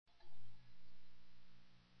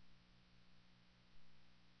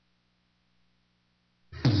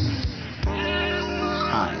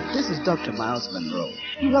Dr. Miles Monroe,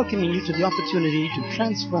 welcoming you to the opportunity to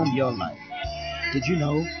transform your life. Did you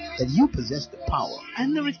know that you possess the power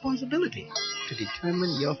and the responsibility to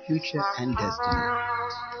determine your future and destiny?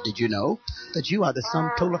 Did you know that you are the sum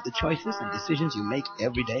total of the choices and decisions you make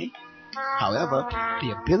every day? However,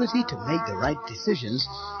 the ability to make the right decisions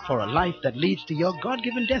for a life that leads to your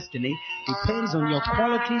God-given destiny depends on your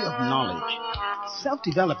quality of knowledge.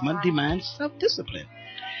 Self-development demands self-discipline.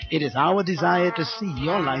 It is our desire to see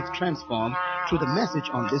your life transformed through the message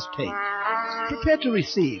on this tape. Prepare to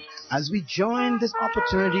receive as we join this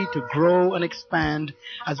opportunity to grow and expand,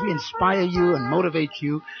 as we inspire you and motivate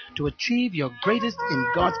you to achieve your greatest in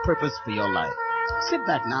God's purpose for your life. Sit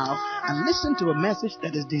back now and listen to a message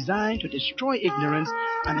that is designed to destroy ignorance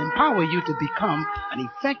and empower you to become an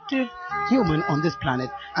effective human on this planet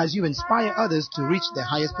as you inspire others to reach their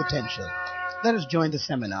highest potential. Let us join the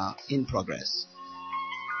seminar in progress.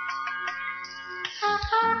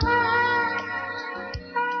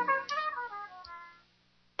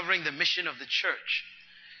 Covering the mission of the church.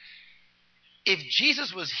 If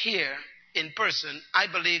Jesus was here in person, I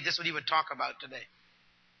believe this is what he would talk about today.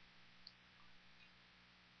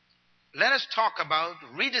 Let us talk about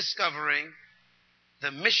rediscovering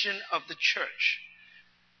the mission of the church.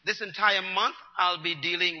 This entire month, I'll be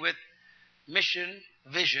dealing with mission,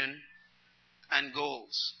 vision, and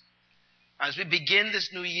goals. As we begin this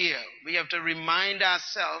new year, we have to remind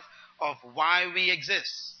ourselves of why we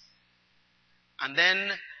exist. And then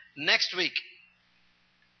next week,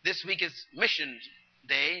 this week is Mission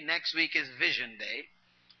Day, next week is Vision Day,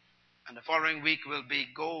 and the following week will be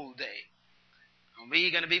Goal Day. And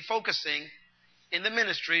we're going to be focusing in the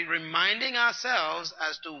ministry, reminding ourselves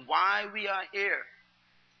as to why we are here,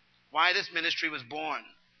 why this ministry was born,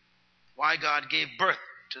 why God gave birth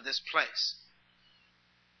to this place.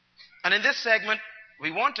 And in this segment,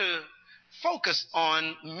 we want to focus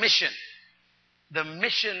on mission, the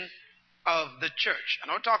mission of the church. I'm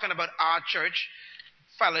not talking about our church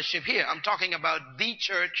fellowship here. I'm talking about the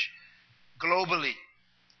church globally,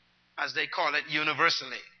 as they call it,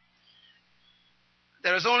 universally.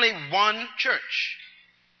 There is only one church.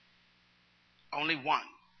 Only one.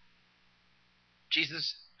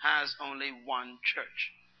 Jesus has only one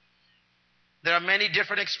church. There are many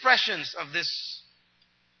different expressions of this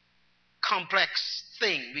complex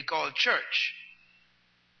thing we call church.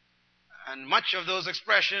 And much of those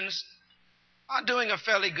expressions are doing a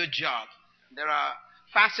fairly good job. There are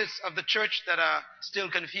facets of the church that are still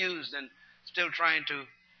confused and still trying to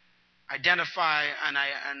identify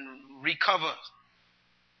and recover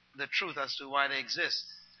the truth as to why they exist.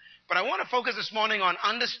 But I want to focus this morning on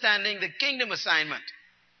understanding the kingdom assignment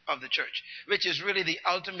of the church, which is really the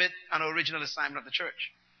ultimate and original assignment of the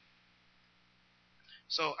church.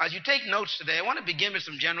 So as you take notes today, I want to begin with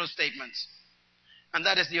some general statements. And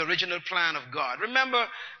that is the original plan of God. Remember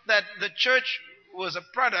that the church was a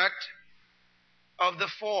product of the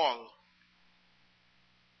fall.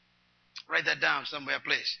 Write that down somewhere,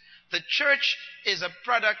 please. The church is a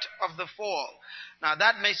product of the fall. Now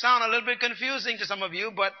that may sound a little bit confusing to some of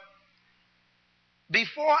you, but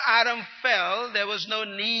before Adam fell, there was no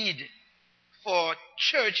need for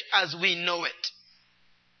church as we know it.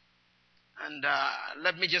 And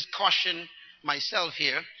let me just caution myself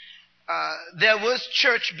here. There was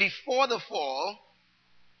church before the fall,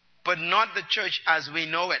 but not the church as we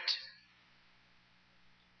know it.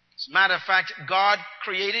 As a matter of fact, God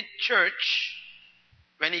created church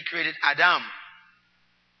when he created Adam.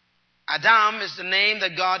 Adam is the name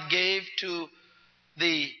that God gave to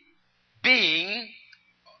the being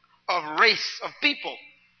of race of people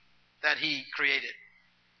that he created.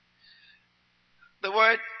 The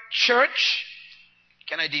word church,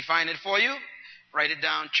 can I define it for you? Write it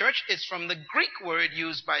down. Church is from the Greek word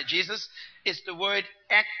used by Jesus. It's the word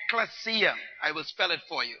ekklesia. I will spell it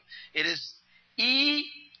for you. It is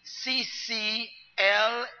Ecclesia.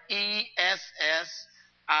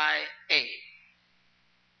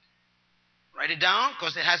 Write it down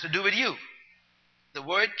because it has to do with you. The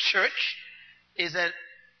word church is an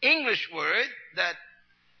English word that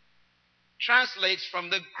translates from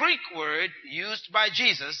the Greek word used by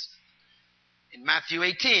Jesus in Matthew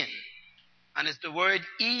 18. And it's the word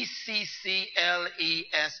Ecclesia.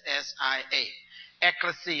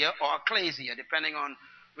 Ecclesia or ecclesia, depending on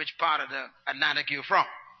which part of the Atlantic you're from.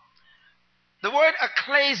 The word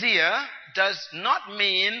ecclesia does not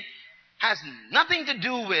mean, has nothing to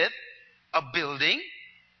do with a building,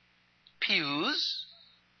 pews,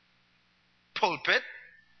 pulpit,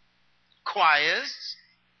 choirs,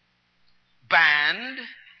 band,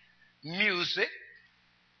 music,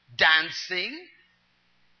 dancing,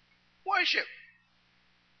 worship.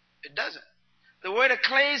 It doesn't. The word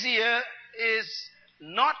ecclesia is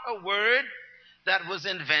not a word that was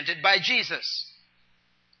invented by Jesus.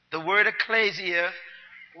 The word ecclesia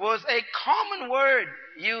was a common word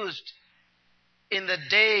used in the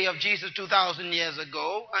day of Jesus 2,000 years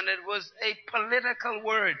ago, and it was a political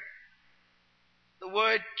word. The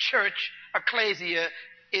word church, ecclesia,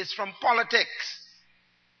 is from politics.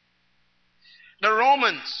 The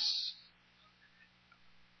Romans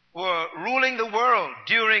were ruling the world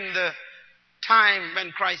during the time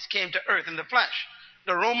when Christ came to earth in the flesh.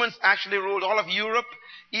 The Romans actually ruled all of Europe,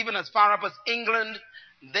 even as far up as England.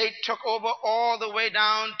 They took over all the way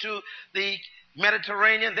down to the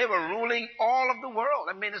Mediterranean. They were ruling all of the world.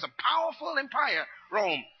 I mean, it's a powerful empire,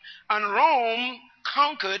 Rome. And Rome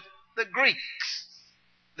conquered the Greeks.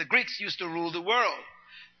 The Greeks used to rule the world.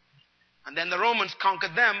 And then the Romans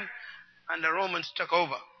conquered them, and the Romans took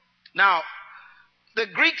over. Now, the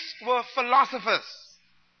Greeks were philosophers.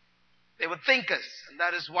 They were thinkers. And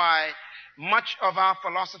that is why much of our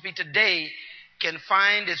philosophy today can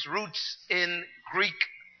find its roots in Greek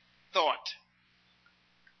thought.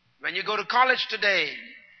 When you go to college today,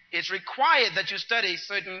 it's required that you study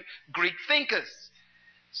certain Greek thinkers.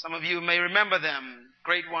 Some of you may remember them,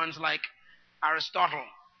 great ones like Aristotle,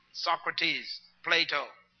 Socrates, Plato.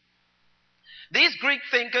 These Greek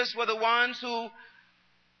thinkers were the ones who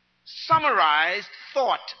summarized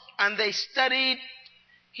thought, and they studied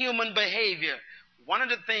human behavior. One of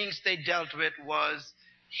the things they dealt with was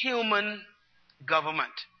human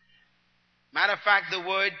government. Matter of fact, the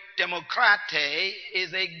word demokrate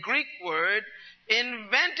is a Greek word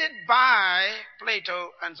invented by Plato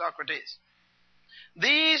and Socrates.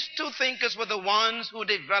 These two thinkers were the ones who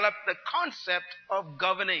developed the concept of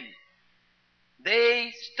governing.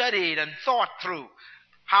 They studied and thought through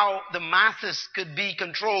how the masses could be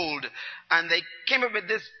controlled, and they came up with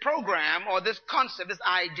this program or this concept, this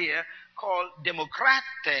idea called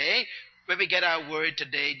demokrate, where we get our word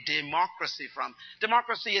today, democracy, from.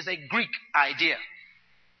 Democracy is a Greek idea.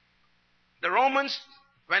 The Romans,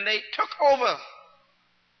 when they took over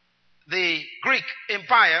the Greek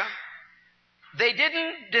empire, they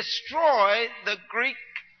didn't destroy the Greek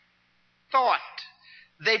thought.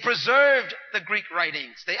 They preserved the Greek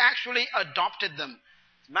writings. They actually adopted them.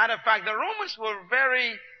 As a matter of fact, the Romans were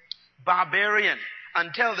very barbarian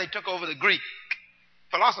until they took over the Greek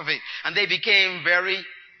philosophy, and they became very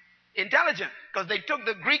intelligent because they took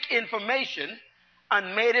the Greek information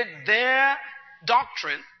and made it their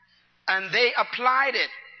doctrine, and they applied it.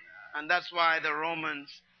 And that's why the Romans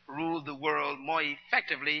ruled the world more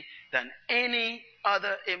effectively than any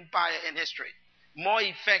other empire in history. More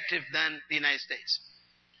effective than the United States.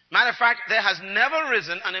 Matter of fact, there has never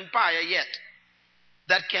risen an empire yet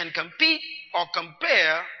that can compete or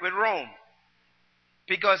compare with Rome.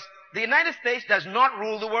 Because the United States does not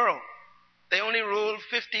rule the world. They only rule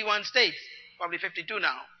 51 states, probably 52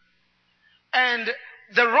 now. And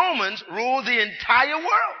the Romans ruled the entire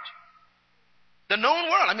world. The known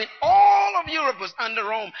world. I mean, all of Europe was under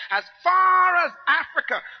Rome. As far as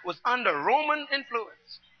Africa was under Roman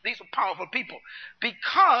influence. These were powerful people.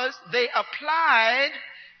 Because they applied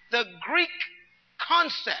the Greek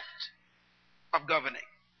concept of governing.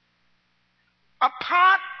 A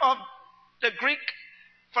part of the Greek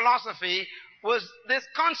philosophy was this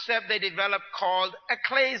concept they developed called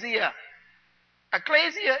ecclesia.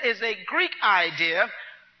 Ecclesia is a Greek idea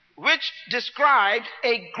which described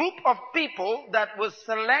a group of people that was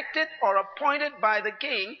selected or appointed by the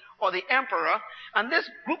king or the emperor, and this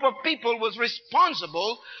group of people was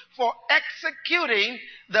responsible for executing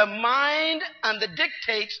the mind and the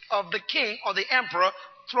dictates of the king or the emperor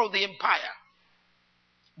through the empire.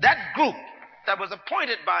 That group that was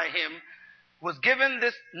appointed by him was given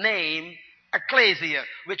this name, ecclesia,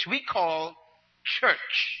 which we call church.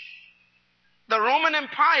 The Roman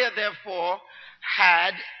Empire, therefore,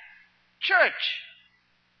 had church.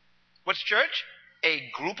 What's church? A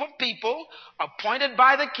group of people appointed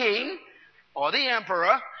by the king or the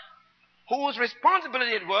emperor whose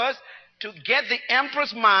responsibility it was to get the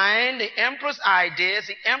emperor's mind, the emperor's ideas,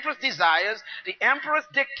 the emperor's desires, the emperor's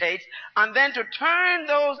dictates, and then to turn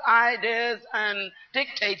those ideas and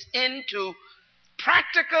dictates into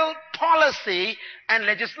practical policy and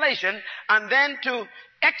legislation, and then to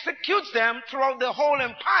execute them throughout the whole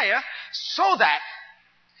empire so that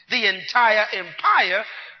the entire empire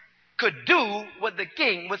could do what the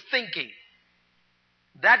king was thinking.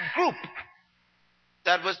 That group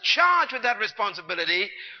that was charged with that responsibility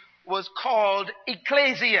was called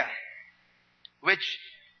ecclesia, which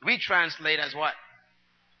we translate as what?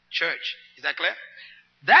 Church. Is that clear?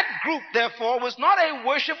 That group, therefore, was not a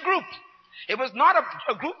worship group. It was not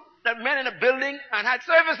a group that met in a building and had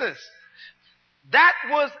services. That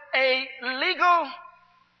was a legal,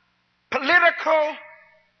 political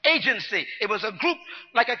agency. It was a group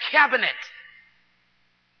like a cabinet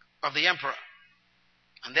of the emperor.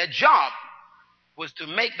 And their job was to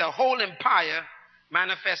make the whole empire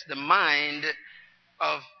manifest the mind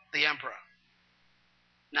of the emperor.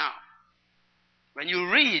 Now, when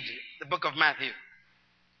you read the book of Matthew,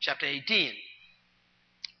 chapter 18,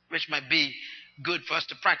 which might be good for us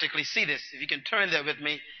to practically see this, if you can turn there with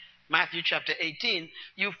me, Matthew chapter 18,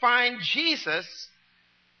 you find Jesus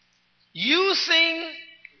using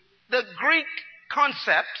the Greek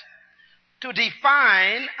concept to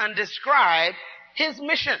define and describe his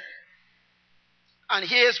mission. And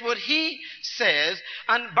here's what he says.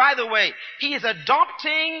 And by the way, he is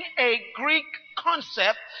adopting a Greek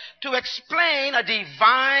concept to explain a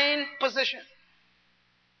divine position.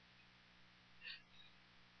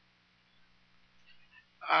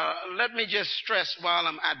 Let me just stress while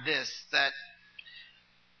I'm at this that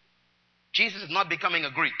Jesus is not becoming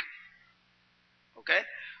a Greek. Okay?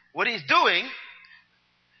 What he's doing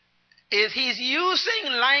is he's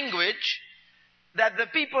using language that the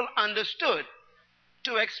people understood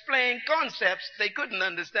to explain concepts they couldn't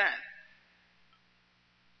understand.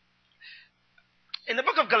 In the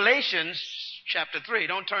book of Galatians, chapter 3,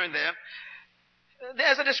 don't turn there,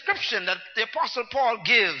 there's a description that the Apostle Paul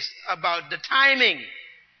gives about the timing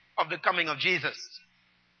of the coming of Jesus.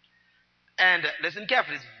 And listen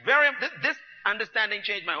carefully, this understanding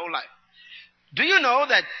changed my whole life. Do you know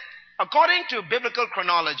that according to biblical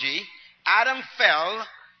chronology, Adam fell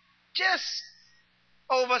just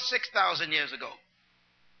over 6,000 years ago?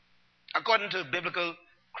 According to biblical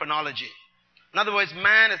chronology. In other words,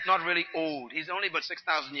 man is not really old. He's only about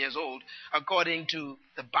 6,000 years old, according to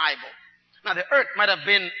the Bible. Now, the earth might have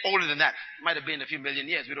been older than that. Might have been a few million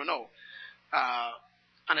years. We don't know.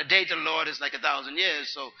 And a day to the Lord is like 1,000 years.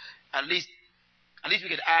 So at least we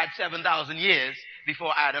could add 7,000 years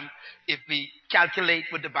before Adam if we calculate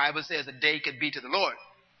what the Bible says a day could be to the Lord.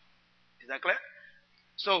 Is that clear?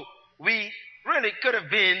 So we really could have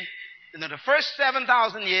been, the first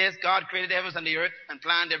 7,000 years, God created the heavens and the earth and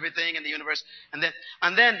planned everything in the universe. And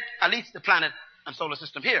then at least the planet and solar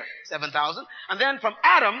system here, 7,000. And then from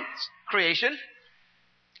Adam's creation,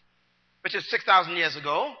 which is 6,000 years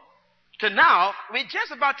ago, to now, we're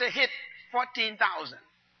just about to hit 14,000.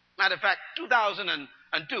 Matter of fact,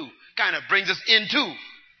 2002 kind of brings us into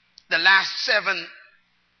the last seventh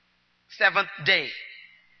day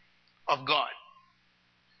of God.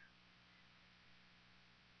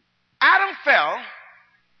 Adam fell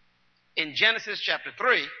in Genesis chapter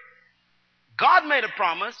 3. God made a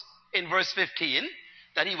promise in verse 15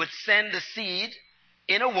 that he would send the seed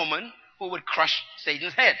in a woman who would crush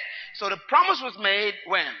Satan's head. So the promise was made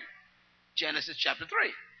when? Genesis chapter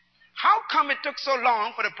 3. How come it took so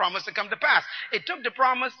long for the promise to come to pass? It took the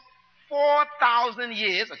promise 4,000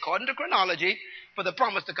 years, according to chronology, for the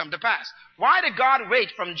promise to come to pass. Why did God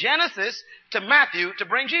wait from Genesis to Matthew to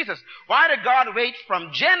bring Jesus? Why did God wait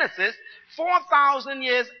from Genesis 4,000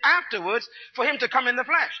 years afterwards for him to come in the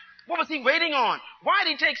flesh? What was he waiting on? Why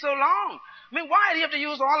did he take so long? I mean, why did he have to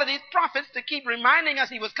use all of these prophets to keep reminding us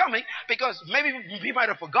he was coming? Because maybe we might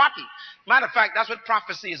have forgotten. Matter of fact, that's what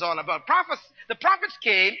prophecy is all about. The prophets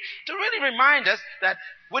came to really remind us that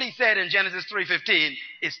what he said in Genesis 3:15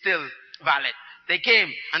 is still valid. They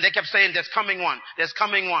came and they kept saying, there's coming one, there's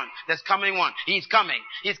coming one, there's coming one. He's coming,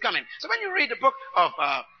 he's coming. So when you read the book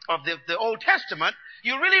of the Old Testament,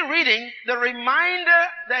 you're really reading the reminder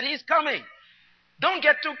that he's coming. Don't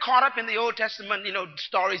get too caught up in the Old Testament,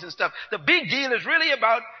 stories and stuff. The big deal is really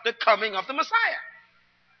about the coming of the Messiah.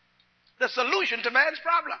 The solution to man's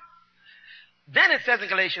problem. Then it says in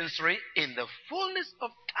Galatians 3, in the fullness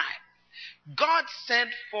of time, God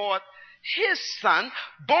sent forth his son,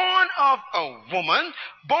 born of a woman,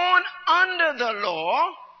 born under the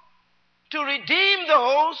law, to redeem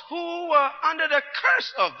those who were under the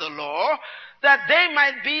curse of the law, that they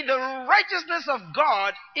might be the righteousness of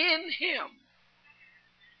God in him.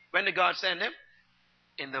 When did God send him?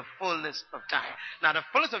 In the fullness of time. Now, the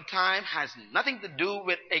fullness of time has nothing to do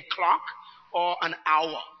with a clock or an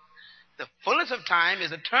hour. The fullness of time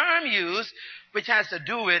is a term used which has to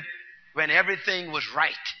do with when everything was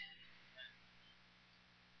right.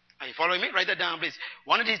 Are you following me? Write that down, please.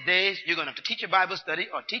 One of these days, you're going to have to teach a Bible study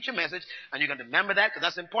or teach a message, and you're going to remember that because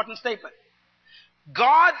that's an important statement.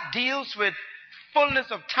 God deals with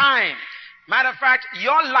fullness of time. Matter of fact,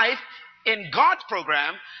 your life in God's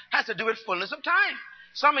program has to do with fullness of time.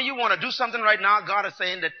 Some of you want to do something right now. God is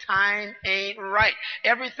saying the time ain't right.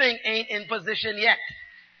 Everything ain't in position yet.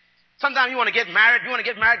 Sometimes you want to get married.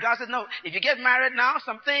 God says, no, if you get married now,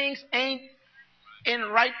 some things ain't in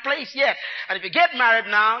right place yet. And if you get married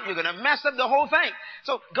now, you're going to mess up the whole thing.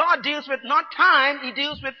 So God deals with not time, He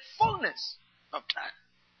deals with fullness of time.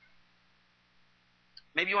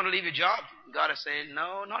 Maybe you want to leave your job. God is saying,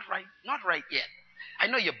 no, not right yet. I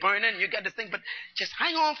know you're burning, you got this thing, but just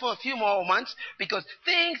hang on for a few more months because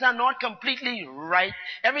things are not completely right.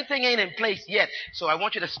 Everything ain't in place yet. So I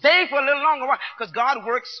want you to stay for a little longer while because God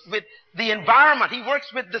works with the environment. He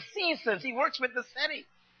works with the seasons. He works with the setting.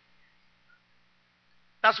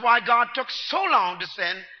 That's why God took so long to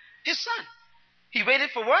send His Son. He waited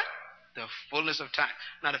for what? The fullness of time.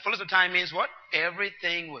 Now the fullness of time means what?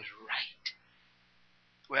 Everything was right.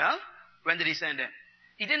 Well, when did He send Him?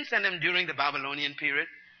 He didn't send Him during the Babylonian period.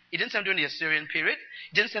 He didn't send Him during the Assyrian period.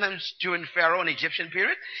 He didn't send Him during Pharaoh and Egyptian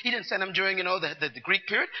period. He didn't send Him during, the Greek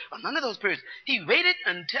period. Or none of those periods. He waited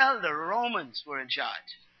until the Romans were in charge.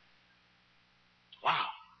 Wow.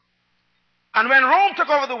 And when Rome took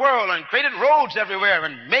over the world and created roads everywhere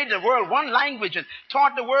and made the world one language and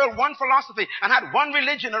taught the world one philosophy and had one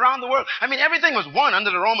religion around the world. I mean, everything was one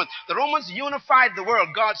under the Romans. The Romans unified the world.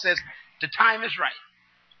 God says, the time is right.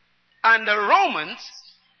 And the Romans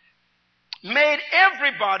made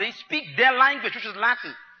everybody speak their language, which was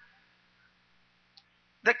Latin.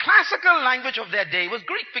 The classical language of their day was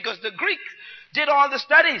Greek because the Greeks did all the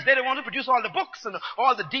studies. They didn't want to produce all the books and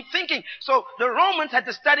all the deep thinking. So the Romans had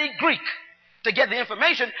to study Greek to get the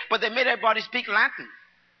information, but they made everybody speak Latin.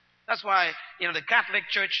 That's why, the Catholic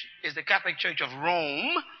Church is the Catholic Church of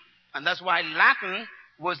Rome, and that's why Latin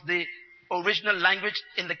was the original language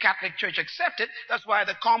in the Catholic Church accepted. That's why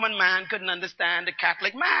the common man couldn't understand the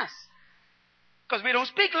Catholic Mass. Because we don't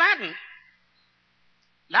speak Latin.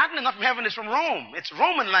 Latin is not from heaven, it's from Rome. It's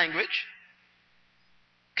Roman language.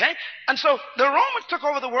 Okay? And so the Romans took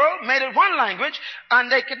over the world, made it one language,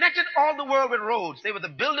 and they connected all the world with roads. They were the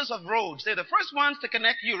builders of roads. They were the first ones to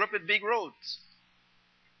connect Europe with big roads.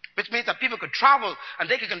 Which means that people could travel and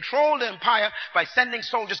they could control the empire by sending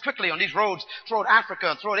soldiers quickly on these roads throughout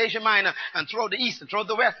Africa, throughout Asia Minor, and throughout the East, and throughout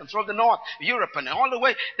the West, and throughout the North, Europe, and all the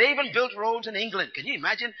way. They even built roads in England. Can you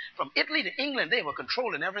imagine? From Italy to England, they were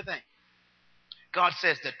controlling everything. God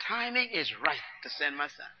says the timing is right to send my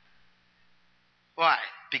Son. Why?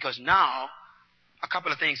 Because now a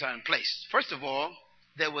couple of things are in place. First of all,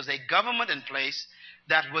 there was a government in place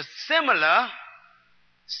that was similar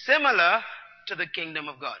to the kingdom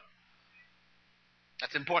of God.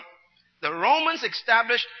 That's important. The Romans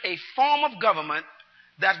established a form of government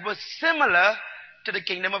that was similar to the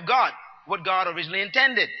kingdom of God, what God originally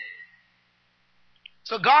intended.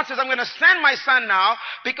 So God says, I'm going to send my Son now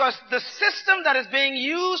because the system that is being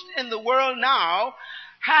used in the world now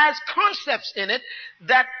has concepts in it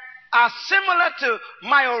that are similar to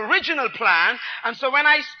my original plan. And so when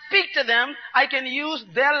I speak to them, I can use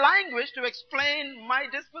their language to explain my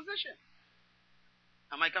disposition.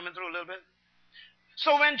 Am I coming through a little bit?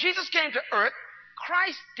 So when Jesus came to earth,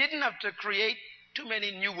 Christ didn't have to create too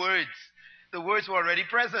many new words. The words were already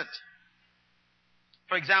present.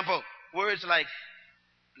 For example, words like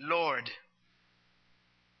Lord.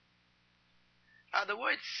 The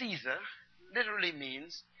word Caesar literally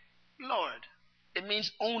means Lord. It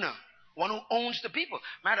means owner, one who owns the people.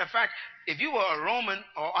 Matter of fact, if you were a Roman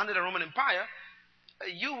or under the Roman Empire,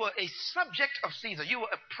 you were a subject of Caesar. You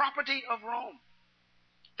were a property of Rome.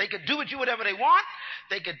 They could do with you whatever they want.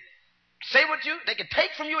 They could they could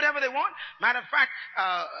take from you whatever they want. Matter of fact,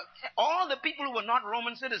 all the people who were not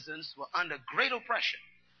Roman citizens were under great oppression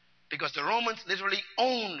because the Romans literally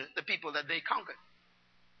owned the people that they conquered.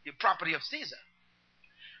 The property of Caesar.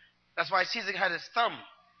 That's why Caesar had his thumb,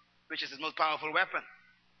 which is his most powerful weapon.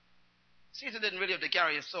 Caesar didn't really have to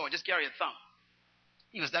carry a sword, just carry a thumb.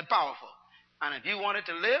 He was that powerful. And if you wanted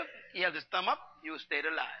to live, he held his thumb up, you stayed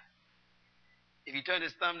alive. If he turned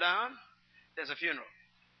his thumb down, there's a funeral.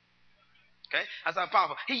 Okay? That's how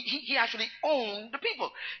powerful. He actually owned the people.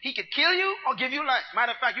 He could kill you or give you life.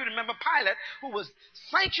 Matter of fact, you remember Pilate, who was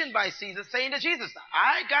sanctioned by Caesar, saying to Jesus,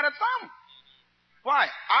 I got a thumb. Why?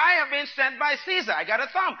 I have been sent by Caesar. I got a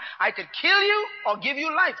thumb. I could kill you or give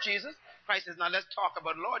you life, Jesus. Christ says, now let's talk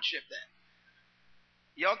about lordship then.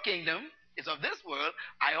 Your kingdom is of this world.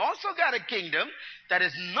 I also got a kingdom that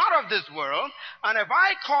is not of this world. And if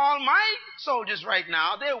I call my soldiers right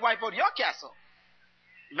now, they'll wipe out your castle.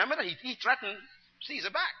 Remember that he threatened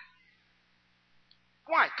Caesar back.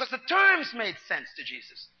 Why? Because the terms made sense to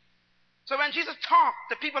Jesus. So when Jesus talked,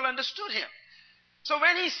 the people understood him. So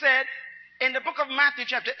when he said in the book of Matthew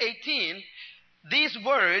chapter 18, these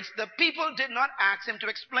words, the people did not ask him to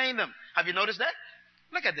explain them. Have you noticed that?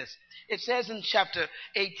 Look at this. It says in chapter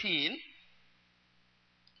 18,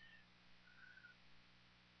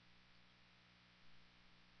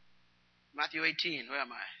 Matthew 18. Where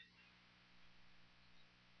am I?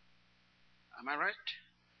 Am I right?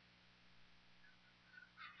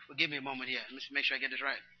 Forgive me a moment here. Let me make sure I get this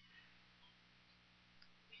right.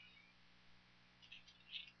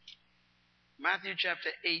 Matthew chapter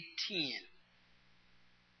 18.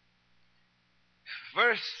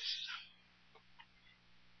 Verse.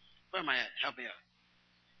 Where am I at? Help me out.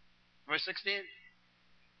 Verse 16.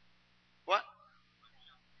 What?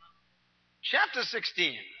 Chapter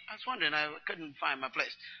 16. I was wondering, I couldn't find my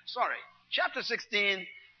place. Sorry. Chapter 16,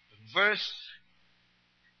 verse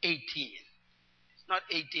 18. It's not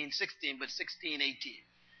 18:16, but 16:18.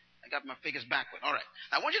 I got my figures backward. All right.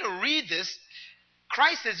 Now, I want you to read this.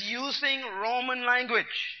 Christ is using Roman language,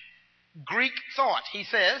 Greek thought. He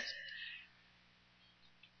says,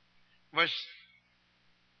 verse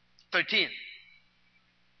 13.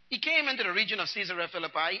 He came into the region of Caesarea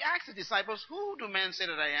Philippi. He asked his disciples, who do men say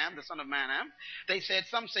that I am, the Son of Man am? They said,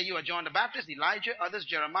 some say you are John the Baptist, Elijah, others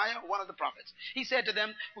Jeremiah, one of the prophets. He said to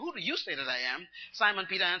them, who do you say that I am? Simon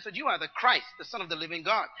Peter answered, you are the Christ, the Son of the living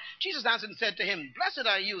God. Jesus answered and said to him, blessed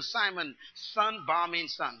are you, Simon, son, Bar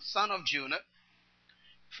means son of Jonah.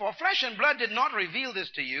 For flesh and blood did not reveal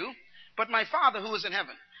this to you, but my Father who is in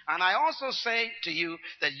heaven. And I also say to you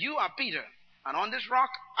that you are Peter, and on this rock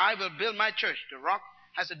I will build my church. The rock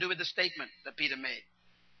has to do with the statement that Peter made.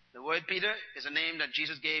 The word Peter is a name that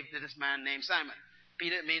Jesus gave to this man named Simon.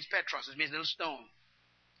 Peter means Petros. It means little stone.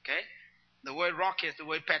 Okay? The word rock is the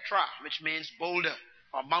word Petra, which means boulder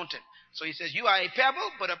or mountain. So he says, you are a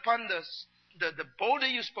pebble, but upon the boulder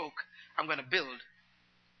you spoke, I'm going to build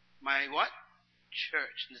my what?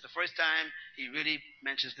 Church. And it's the first time he really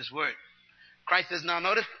mentions this word. Christ says, now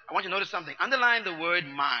notice, I want you to notice something. Underline the word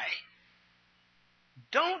my.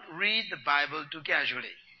 Don't read the Bible too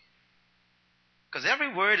casually. Because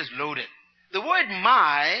every word is loaded. The word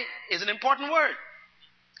my is an important word.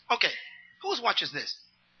 Okay, whose watch is this?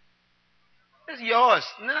 It's yours.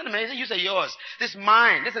 Isn't that amazing? You say yours. This is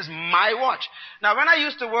mine. This is my watch. Now when I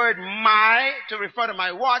use the word my to refer to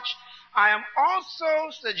my watch, I am also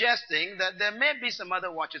suggesting that there may be some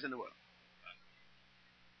other watches in the world.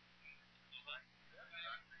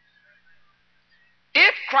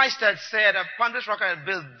 If Christ had said, upon this rock I will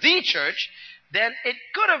build the church, then it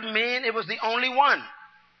could have meant it was the only one.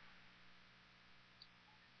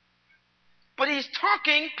 But he's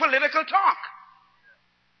talking political talk.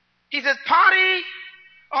 He says, party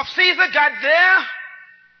of Caesar got their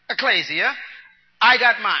ecclesia, I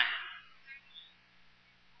got mine.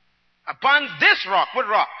 Upon this rock, what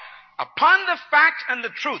rock? Upon the fact and the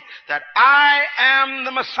truth that I am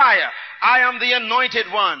the Messiah, I am the anointed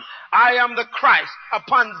one, I am the Christ.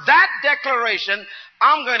 Upon that declaration,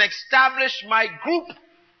 I'm going to establish my group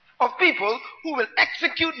of people who will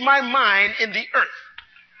execute my mind in the earth.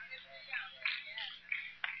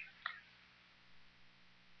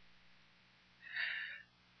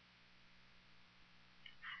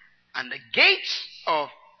 And the gates of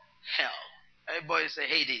hell. Everybody say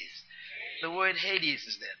Hades. The word Hades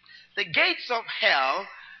is there. The gates of hell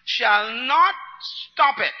shall not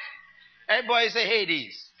stop it. Everybody say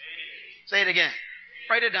Hades. Say it again.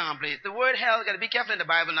 Write it down, please. The word hell, got to be careful in the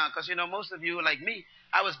Bible now, because, most of you, like me,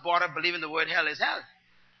 I was brought up believing the word hell is hell.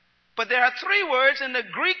 But there are 3 words in the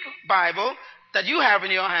Greek Bible that you have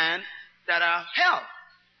in your hand that are hell.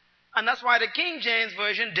 And that's why the King James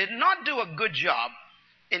Version did not do a good job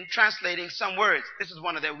in translating some words. This is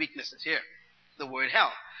one of their weaknesses here, the word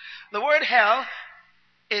hell. The word hell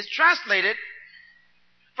is translated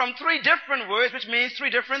from 3 different words, which means 3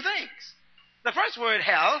 different things. The first word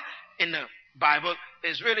hell in the Bible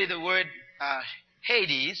is really the word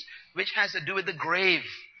Hades, which has to do with the grave.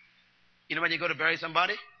 You know when you go to bury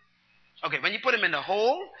somebody? Okay, when you put him in the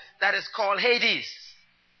hole, that is called Hades.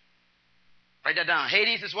 Write that down.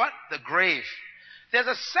 Hades is what? The grave. There's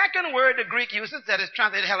a second word the Greek uses that is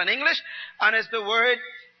translated hell in English, and it's the word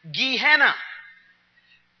Gehenna.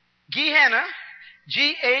 Gehenna,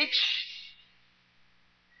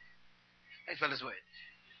 spell this word.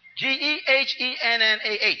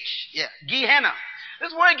 Gehennaah. Yeah, Gehenna.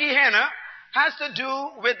 This word Gehenna has to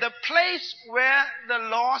do with the place where the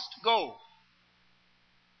lost go,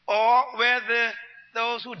 or where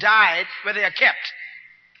those who died, where they are kept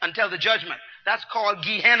until the judgment. That's called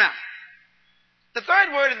Gehenna. The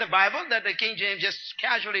third word in the Bible that the King James just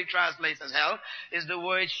casually translates as hell is the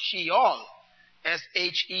word Sheol.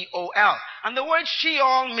 S-H-E-O-L. And the word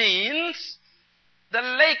Sheol means the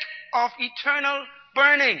lake of eternal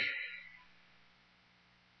burning.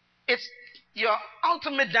 It's your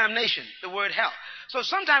ultimate damnation, the word hell. So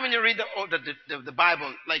sometime when you read the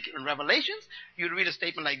Bible, like in Revelations, you read a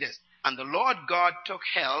statement like this. And the Lord God took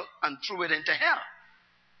hell and threw it into hell.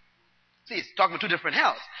 See, it's talking about two different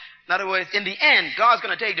hells. In other words, in the end, God's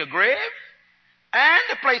going to take the grave and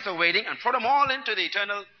the place of waiting and throw them all into the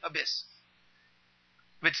eternal abyss.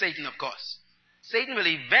 With Satan, of course. Satan will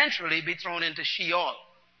eventually be thrown into Sheol.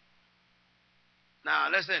 Now,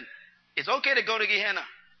 listen, it's okay to go to Gehenna.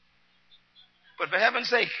 But for heaven's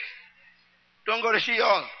sake, don't go to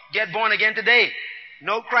Sheol. Get born again today.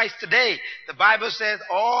 Know Christ today. The Bible says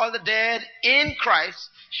all the dead in Christ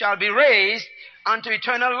shall be raised unto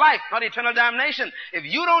eternal life, not eternal damnation. If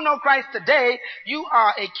you don't know Christ today, you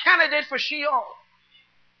are a candidate for Sheol.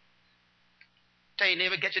 Tell your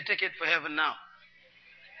neighbor, get your ticket for heaven now.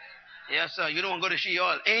 Yes, sir. You don't want to go to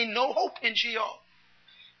Sheol. Ain't no hope in Sheol.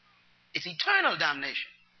 It's eternal damnation.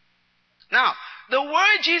 Now, the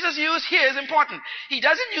word Jesus used here is important. He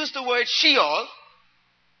doesn't use the word Sheol.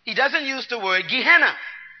 He doesn't use the word Gehenna.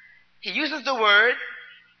 He uses the word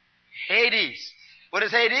Hades. What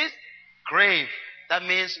is Hades? Grave. That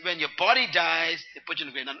means when your body dies, they put you in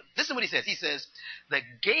the grave. Now, listen to what he says. He says, the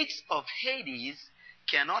gates of Hades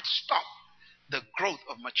cannot stop the growth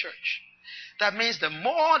of my church. That means the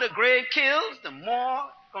more the grave kills, the more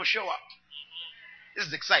it's going to show up. This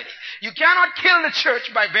is exciting. You cannot kill the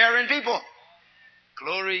church by burying people.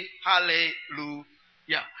 Glory,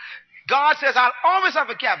 hallelujah. God says, I'll always have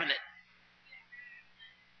a cabinet.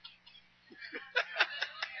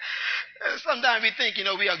 Sometimes we think,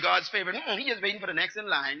 we are God's favorite. He's just waiting for the next in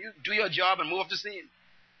line. You do your job and move off the scene.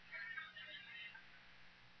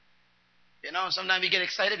 Sometimes we get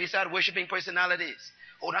excited. We start worshiping personalities.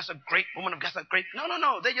 Oh, that's a great woman. That's a great...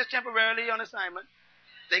 No. They're just temporarily on assignment.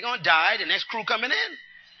 They're going to die. The next crew coming in.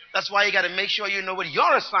 That's why you got to make sure you know what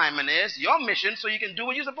your assignment is, your mission, so you can do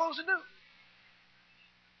what you're supposed to do.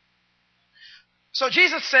 So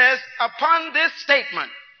Jesus says, upon this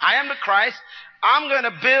statement, I am the Christ, I'm going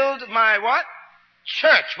to build my what?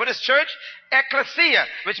 Church. What is church? Ecclesia,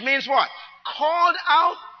 which means what? Called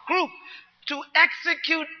out group to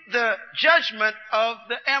execute the judgment of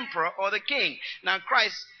the emperor or the king. Now,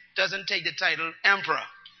 Christ doesn't take the title emperor.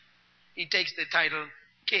 He takes the title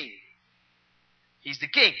king. He's the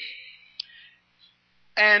king.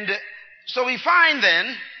 And so we find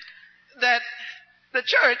then that the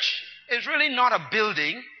church is really not a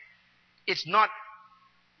building. It's not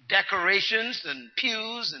decorations and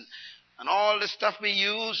pews and all the stuff we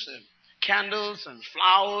use, and candles and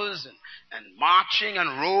flowers and marching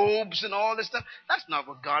and robes and all this stuff. That's not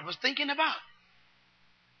what God was thinking about.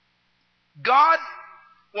 God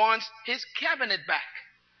wants his cabinet back.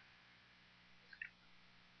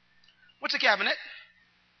 What's a cabinet?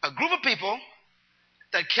 A group of people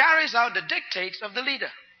that carries out the dictates of the leader.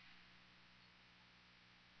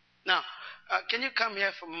 Now, can you come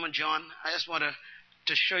here for a moment, John? I just want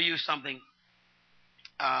to show you something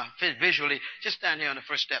visually. Just stand here on the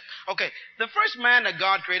first step. Okay, the first man that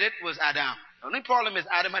God created was Adam. The only problem is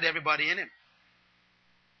Adam had everybody in him.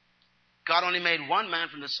 God only made one man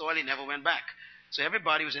from the soil. He never went back. So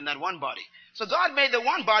everybody was in that one body. So God made the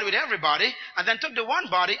one body with everybody and then took the one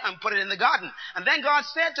body and put it in the garden. And then God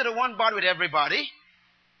said to the one body with everybody,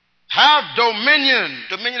 have dominion.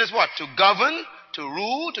 Dominion is what? To govern, to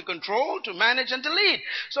rule, to control, to manage, and to lead.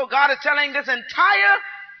 So God is telling this entire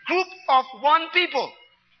group of one people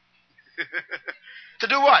to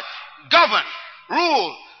do what? Govern,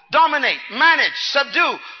 rule, dominate, manage,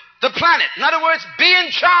 subdue the planet. In other words, be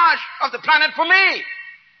in charge of the planet for me.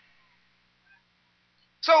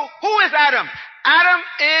 So who is Adam? Adam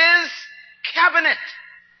is cabinet.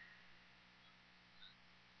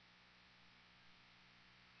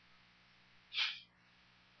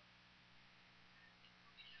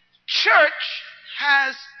 Church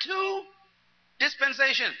has two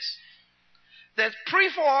dispensations. There's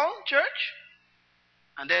pre-fall church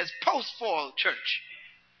and there's post-fall church.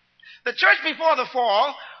 The church before the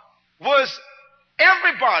fall was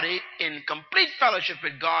everybody in complete fellowship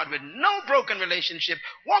with God, with no broken relationship,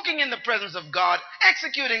 walking in the presence of God,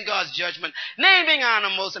 executing God's judgment, naming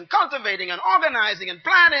animals and cultivating and organizing and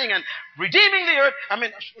planning and redeeming the earth.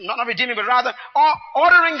 Not redeeming, but rather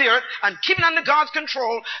ordering the earth and keeping under God's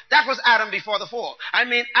control. That was Adam before the fall.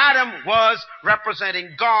 Adam was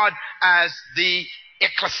representing God as the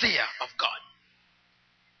ecclesia of God.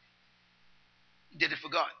 He did it for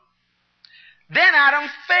God. Then Adam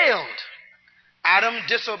failed. Adam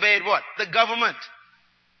disobeyed what? The government.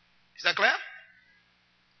 Is that clear?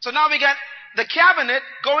 So now we got the cabinet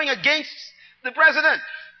going against the president.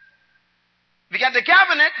 We got the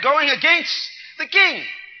cabinet going against the king.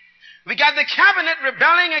 We got the cabinet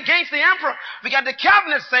rebelling against the emperor. We got the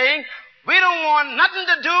cabinet saying, we don't want nothing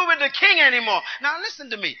to do with the king anymore. Now listen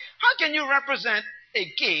to me. How can you represent a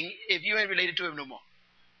king if you ain't related to him no more?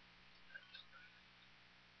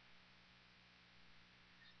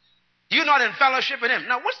 You're not in fellowship with him.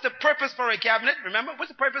 Now, what's the purpose for a cabinet? Remember,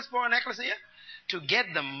 what's the purpose for an ecclesia? To get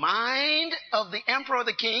the mind of the emperor or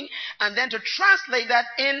the king and then to translate that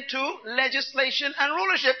into legislation and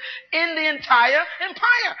rulership in the entire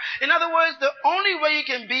empire. In other words, the only way you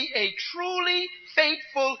can be a truly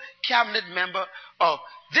faithful cabinet member of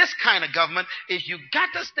this kind of government is you got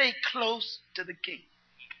to stay close to the king.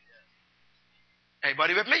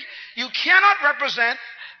 Everybody with me? You cannot represent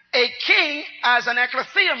a king as an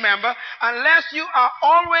ecclesia member unless you are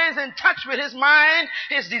always in touch with his mind,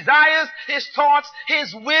 his desires, his thoughts,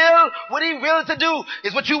 his will. What he wills to do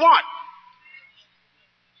is what you want.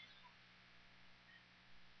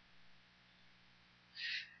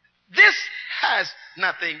 This has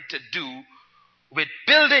nothing to do with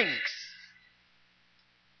buildings.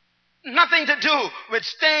 Nothing to do with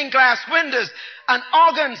stained glass windows and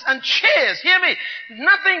organs and chairs. Hear me.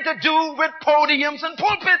 Nothing to do with podiums and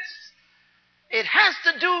pulpits. It has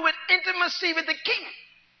to do with intimacy with the king.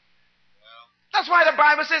 That's why the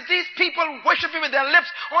Bible says these people worship him with their lips,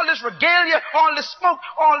 all this regalia, all this smoke,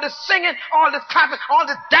 all this singing, all this clapping, all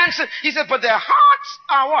this dancing. He said, but their hearts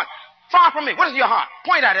are what? Far from me. What is your heart?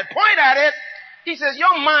 Point at it. Point at it. He says,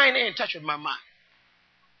 your mind ain't in touch with my mind.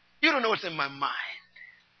 You don't know what's in my mind.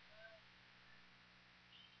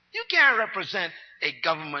 You can't represent a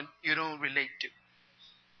government you don't relate to.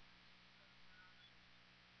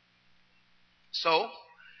 So,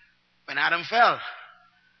 when Adam fell,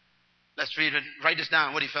 let's write this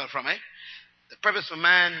down, what he fell from, eh? The purpose for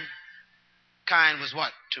mankind was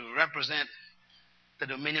what? To represent the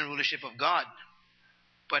dominion rulership of God.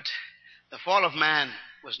 But the fall of man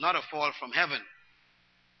was not a fall from heaven.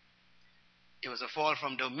 It was a fall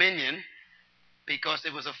from dominion because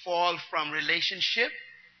it was a fall from relationship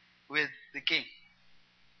with the king.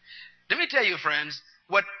 Let me tell you, friends,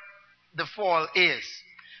 what the fall is.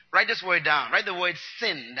 Write this word down. Write the word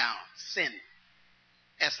sin down. Sin.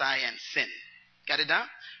 S-I-N. Sin. Got it down?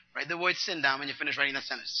 Write the word sin down when you finish writing that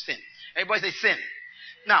sentence. Sin. Everybody say sin.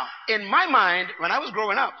 Now, in my mind, when I was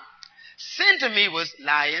growing up, sin to me was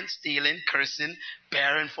lying, stealing, cursing,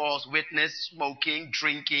 bearing false witness, smoking,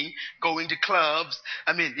 drinking, going to clubs.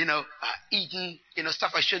 Eating,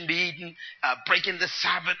 stuff I shouldn't be eating, breaking the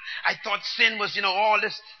Sabbath. I thought sin was, all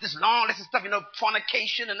this long list of stuff,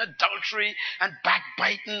 fornication and adultery and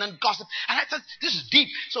backbiting and gossip. And I thought, this is deep.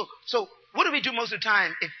 So what do we do most of the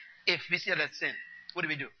time if we see that sin? What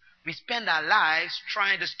do? We spend our lives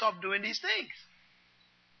trying to stop doing these things.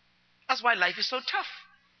 That's why life is so tough.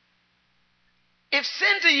 If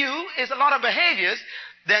sin to you is a lot of behaviors,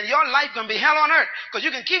 then your life going to be hell on earth. Because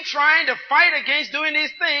you can keep trying to fight against doing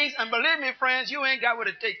these things, and believe me, friends, you ain't got what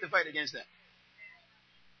it takes to fight against them.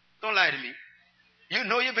 Don't lie to me. You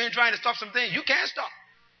know you've been trying to stop some things. You can't stop.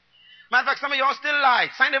 Matter of fact, some of y'all still lie.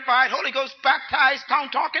 Sanctified, Holy Ghost, baptized, tongue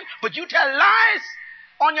talking, but you tell lies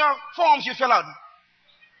on your forms you fill out.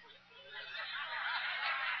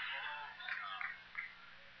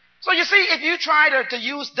 So you see, if you try to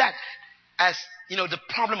use that as, the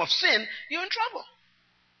problem of sin, you're in trouble.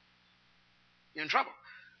 You're in trouble.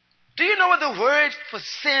 Do you know what the word for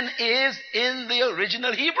sin is in the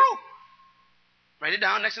original Hebrew? Write it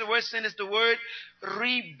down. Next to the word sin is the word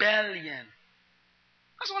rebellion.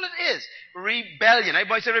 That's all it is. Rebellion.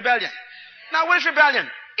 Everybody say rebellion. Now, what is rebellion?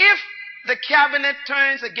 If the cabinet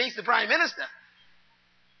turns against the prime minister,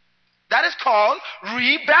 that is called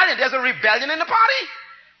rebellion. There's a rebellion in the party.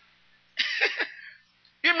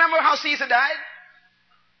 You remember how Caesar died?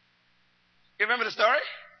 You remember the story?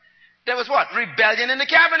 There was what? Rebellion in the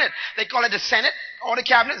cabinet. They call it the Senate or the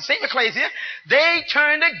cabinet, the same ecclesia. They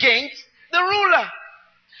turned against the ruler.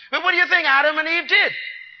 But what do you think Adam and Eve did?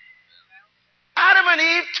 Adam and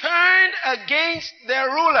Eve turned against their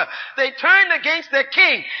ruler. They turned against their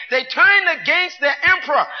king. They turned against their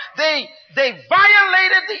emperor. They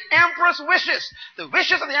violated the emperor's wishes. The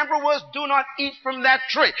wishes of the emperor was, do not eat from that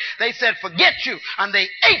tree. They said, forget you. And they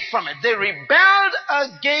ate from it. They rebelled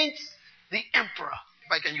against the emperor,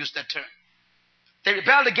 if I can use that term. They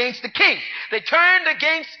rebelled against the king. They turned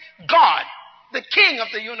against God, the king of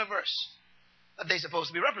the universe that they're supposed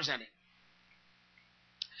to be representing.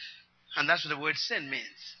 And that's what the word sin means.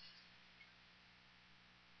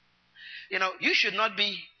 You should not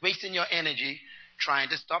be wasting your energy trying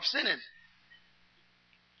to stop sinning.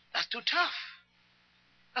 That's too tough.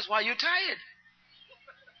 That's why you're tired.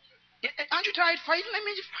 Aren't you tired fighting? I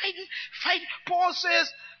mean, you're fighting. Paul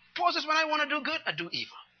says, when I want to do good, I do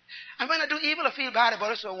evil. And when I do evil, I feel bad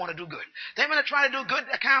about it, so I want to do good. Then when I try to do good,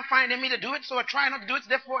 I can't find in me to do it, so I try not to do it,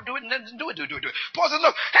 therefore do it, and then do it. Paul says,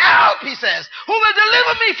 look, help, he says, who will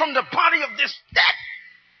deliver me from the body of this death?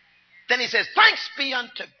 Then he says, thanks be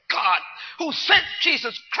unto God who sent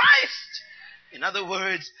Jesus Christ. In other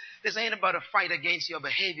words, this ain't about a fight against your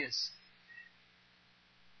behaviors.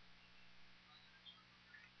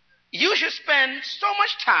 You should spend so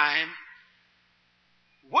much time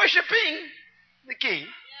worshiping the King,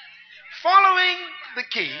 following the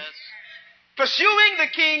King, pursuing the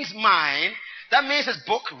King's mind. That means his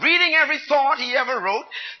book, reading every thought he ever wrote,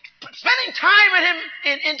 spending time with him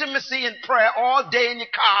in intimacy and prayer all day in your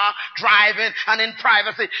car, driving and in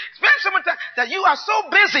privacy. Spend so much time that you are so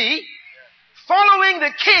busy following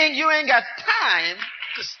the King, you ain't got time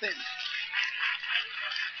to sin.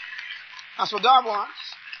 That's what God wants.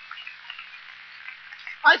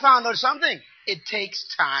 I found out something. It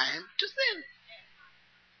takes time to sin.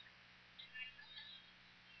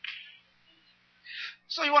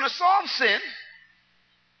 So you want to solve sin?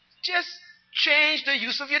 Just change the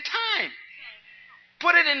use of your time.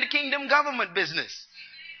 Put it in the kingdom government business.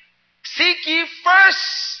 Seek ye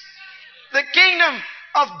first the kingdom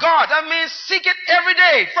of God. That means seek it every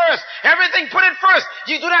day first. Everything, put it first.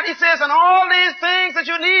 You do that, he says, and all these things that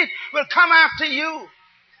you need will come after you.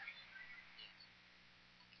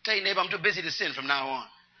 Tell your neighbor, I'm too busy to sin from now on.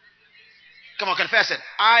 Come on, confess it.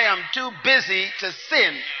 I am too busy to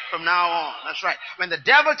sin from now on. That's right. When the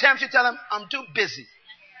devil tempts you, tell him, I'm too busy.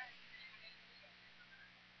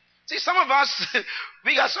 See, some of us,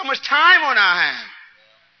 we got so much time on our hands.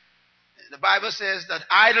 The Bible says that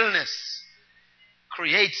idleness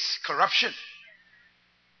creates corruption.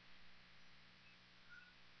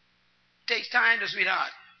 It takes time to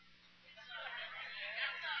sweetheart.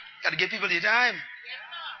 Got to give people your time.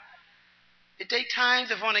 It takes time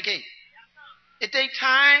to fornicate. It takes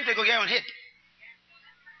time to go get on hit.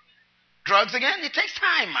 Drugs again? It takes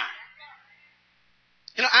time, man.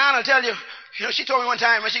 You know, Ann will tell you, she told me one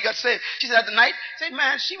time when she got saved, she said at the night,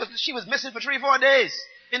 man, she was missing for 3-4 days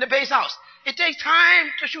in the base house. It takes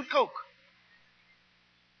time to shoot coke.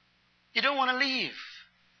 You don't want to leave.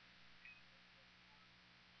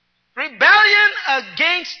 Rebellion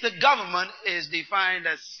against the government is defined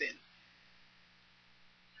as sin.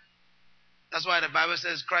 That's why the Bible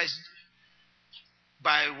says Christ,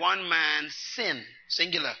 by one man's sin,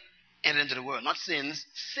 singular, entered into the world. Not sins,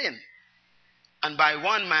 sin. And by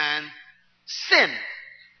one man, sin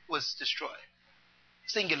was destroyed.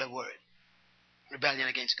 Singular word. Rebellion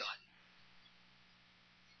against God.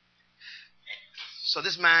 So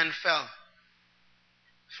this man fell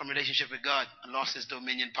from relationship with God and lost his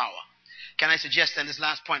dominion power. Can I suggest then this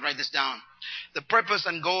last point, write this down. The purpose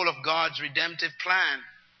and goal of God's redemptive plan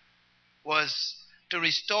was to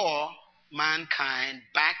restore mankind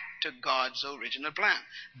back to God's original plan.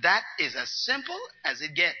 That is as simple as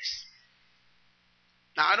it gets.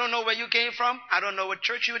 Now, I don't know where you came from. I don't know what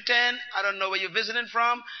church you attend. I don't know where you're visiting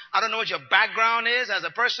from. I don't know what your background is as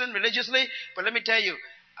a person religiously. But let me tell you,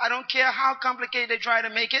 I don't care how complicated they try to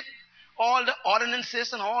make it. All the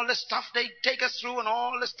ordinances and all the stuff they take us through and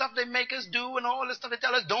all the stuff they make us do and all the stuff they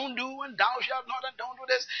tell us don't do and thou shalt not and don't do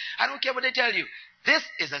this. I don't care what they tell you. This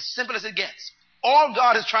is as simple as it gets. All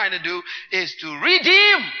God is trying to do is to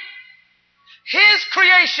redeem His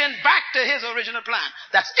creation back to His original plan.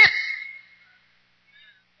 That's it.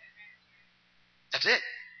 That's it.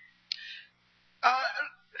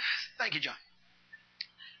 Thank you, John.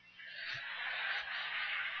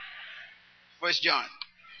 1 John.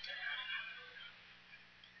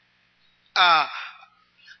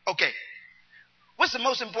 Okay. What's the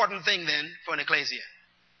most important thing then for an ecclesia?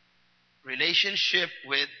 Relationship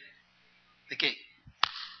with the King.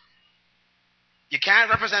 You can't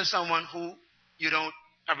represent someone who you don't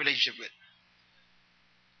have a relationship with.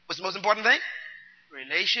 What's the most important thing?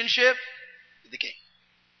 Relationship with the King.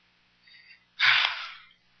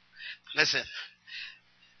 Listen,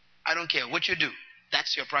 I don't care what you do.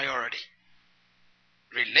 That's your priority.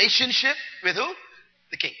 Relationship with who?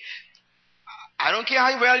 The King. I don't care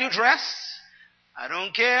how well you dress. I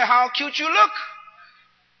don't care how cute you look.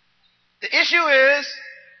 The issue is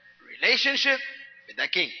relationship with the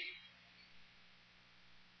King.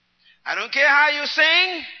 I don't care how you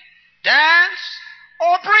sing, dance,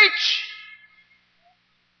 or preach.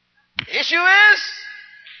 The issue is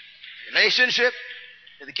relationship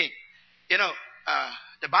with the King. You know,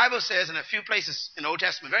 the Bible says in a few places in the Old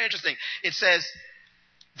Testament, very interesting, it says,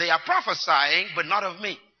 they are prophesying, but not of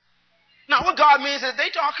me. Now, what God means is they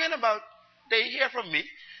talking about, they hear from me,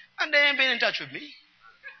 and they ain't been in touch with me.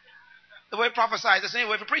 The word prophesy is the same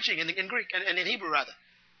word for preaching in Greek, and in Hebrew rather.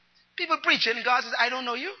 People preaching, and God says, I don't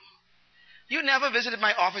know you. You never visited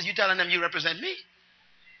my office, you telling them you represent me.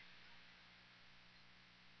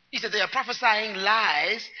 He said they are prophesying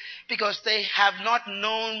lies because they have not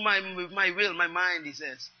known my will, my mind, he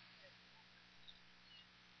says.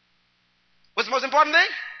 What's the most important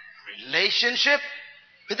thing? Relationship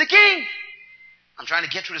with the king. I'm trying to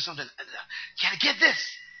get through to something. You gotta get this.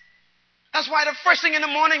 That's why the first thing in the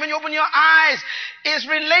morning when you open your eyes is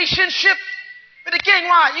relationship with the king.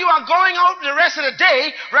 Why? You are going out the rest of the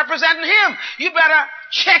day representing him. You better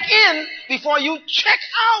check in before you check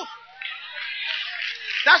out.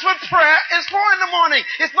 That's what prayer is for in the morning.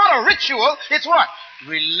 It's not a ritual. It's what?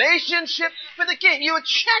 Relationship with the king. You're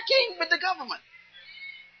checking with the government.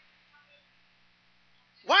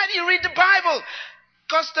 Why do you read the Bible?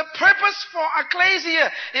 Because the purpose for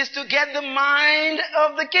ecclesia is to get the mind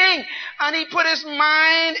of the king. And he put his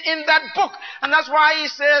mind in that book. And that's why he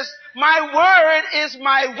says, my word is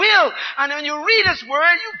my will. And when you read his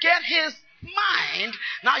word, you get his mind.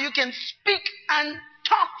 Now you can speak and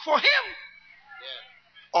talk for him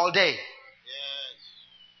all day.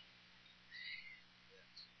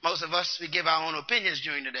 Most of us, we give our own opinions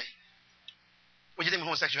during the day. What do you think of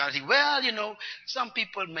homosexuality? Well, you know, some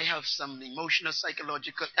people may have some emotional,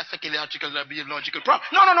 psychological, ethical, biological problem.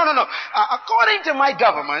 No. According to my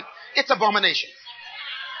government, it's abomination.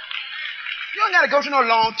 You don't got to go through no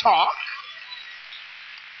long talk.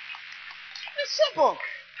 It's simple.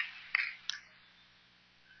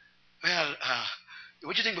 Well,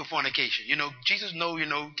 what do you think of fornication? You know, Jesus know,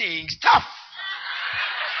 things tough.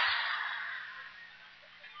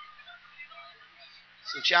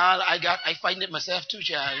 So, child, I find it myself too,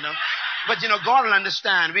 child, But, God will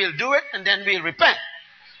understand. We'll do it and then we'll repent.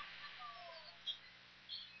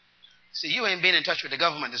 See, you ain't been in touch with the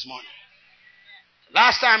government this morning.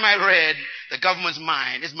 Last time I read the government's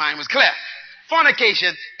mind, his mind was clear.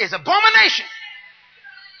 Fornication is abomination.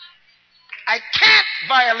 I can't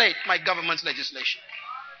violate my government's legislation.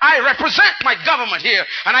 I represent my government here,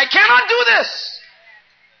 and I cannot do this.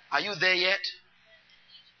 Are you there yet?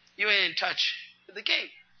 You ain't in touch with the king.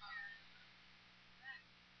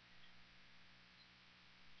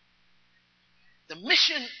 The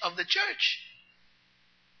mission of the church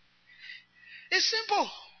is simple.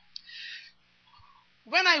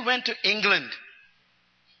 When I went to England,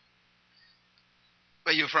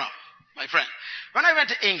 where you from, my friend? When I went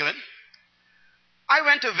to England, I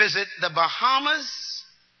went to visit the Bahamas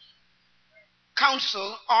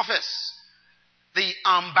Council office. The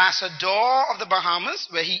ambassador of the Bahamas,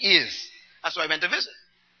 where he is. That's where I went to visit.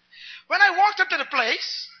 When I walked up to the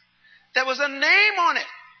place, there was a name on it.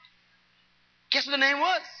 Guess what the name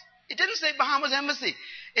was? It didn't say Bahamas Embassy.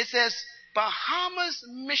 It says Bahamas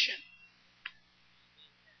Mission.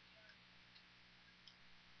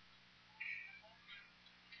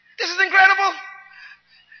 This is incredible.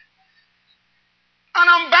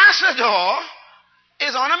 An ambassador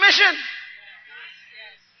is on a mission.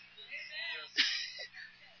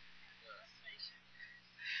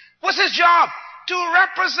 What's his job? To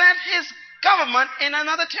represent his government in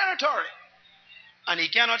another territory. And he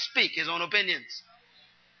cannot speak his own opinions.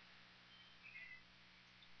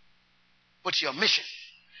 What's your mission?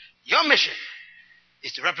 Your mission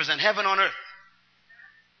is to represent heaven on earth.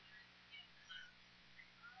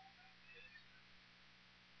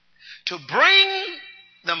 To bring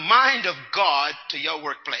the mind of God to your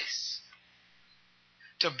workplace.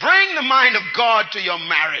 To bring the mind of God to your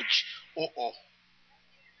marriage.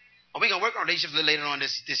 We're going to work on relationships a little later on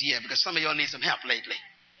this year because some of y'all need some help lately.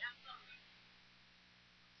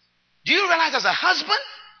 Do you realize as a husband,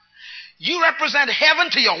 you represent heaven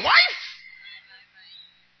to your wife?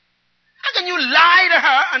 How can you lie to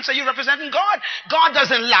her and say you're representing God? God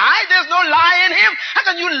doesn't lie. There's no lie in him. How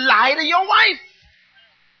can you lie to your wife?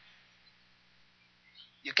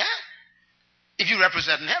 You can't. If you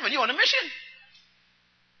represent heaven, you're on a mission.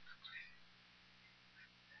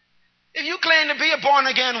 If you claim to be a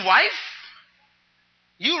born-again wife,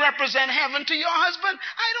 you represent heaven to your husband.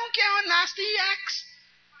 I don't care how nasty he acts.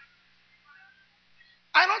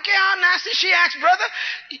 I don't care how nasty she acts, brother.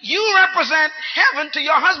 You represent heaven to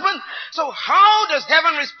your husband. So how does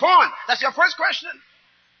heaven respond? That's your first question.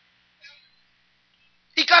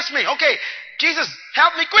 He cussed me. Okay, Jesus,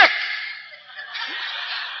 help me quick.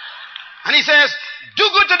 And he says, do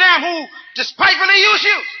good to them who despitefully use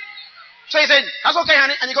you. So he said, that's okay,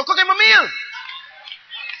 honey. And you go cook him a meal.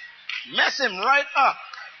 Mess him right up.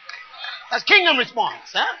 That's kingdom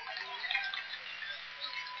response, huh?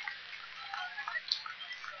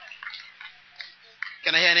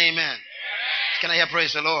 Can I hear an amen? Can I hear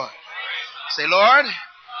praise the Lord? Say, Lord,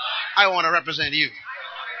 I want to represent you.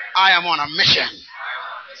 I am on a mission.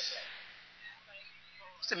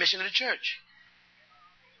 It's the mission of the church.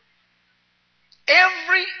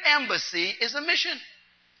 Every embassy is a mission.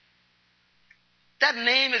 That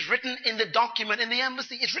name is written in the document in the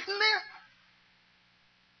embassy. It's written there.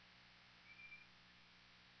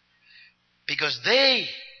 because they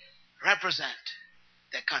represent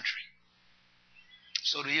their country.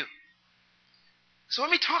 So do you. So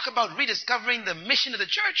when we talk about rediscovering the mission of the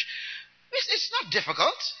church, it's not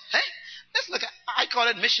difficult. Hey? Let's look at, I call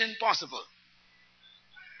it mission possible.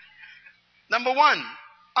 Number one,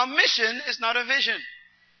 a mission is not a vision.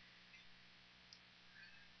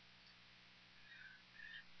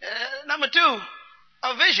 Number two,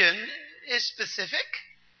 a vision is specific,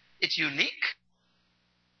 it's unique,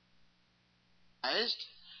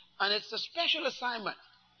 and it's a special assignment.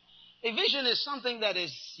 A vision is something that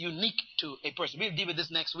is unique to a person. We'll deal with this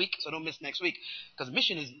next week, so don't miss next week, because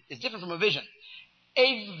mission is different from a vision.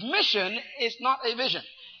 A mission is not a vision.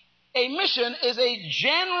 A mission is a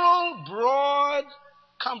general, broad,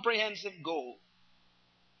 comprehensive goal.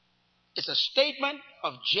 It's a statement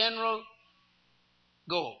of general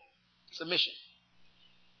goal. It's a mission.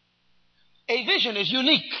 A vision is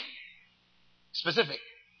unique, specific.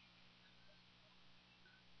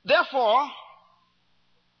 Therefore,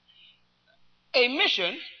 a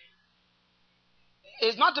mission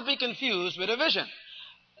is not to be confused with a vision.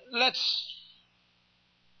 Let's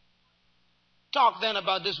talk then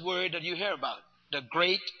about this word that you hear about, the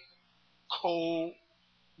Great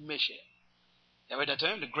Commission. You ever heard that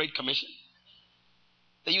term, the Great Commission?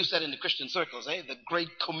 They use that in the Christian circles, the Great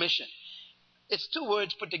Commission. It's two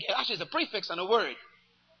words put together. Actually, it's a prefix and a word.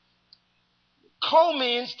 Co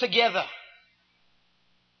means together.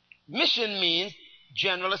 Mission means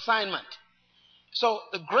general assignment. So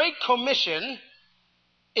the Great Commission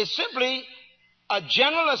is simply a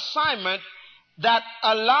general assignment that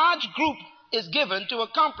a large group is given to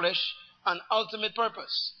accomplish an ultimate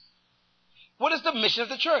purpose. What is the mission of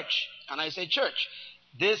the church? And I say church.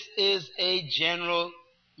 This is a general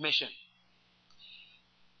mission.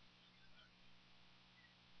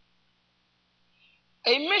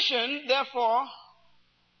 A mission, therefore,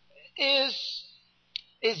 is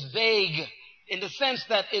vague in the sense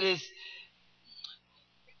that it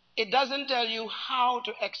doesn't tell you how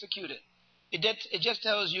to execute it. It just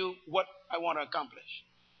tells you what I want to accomplish.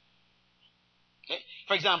 Okay?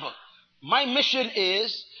 For example, my mission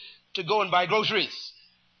is to go and buy groceries.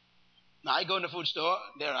 Now, I go in the food store.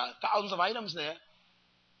 There are thousands of items there.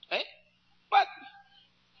 Okay? But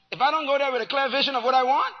if I don't go there with a clear vision of what I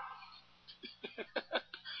want,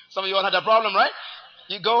 some of you all have that problem, right?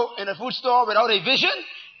 You go in a food store without a vision.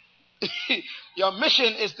 Your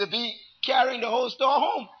mission is to be carrying the whole store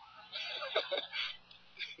home.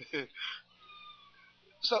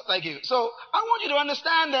 So, thank you. So, I want you to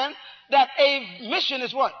understand then that a mission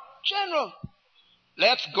is what? General.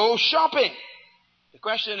 Let's go shopping. The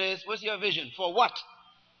question is, what's your vision? For what?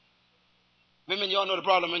 Women, you all know the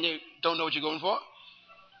problem when you don't know what you're going for.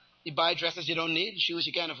 You buy dresses you don't need, shoes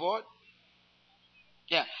you can't afford.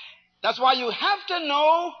 Yeah. That's why you have to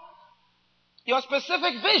know your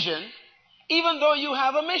specific vision, even though you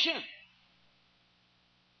have a mission.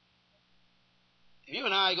 If you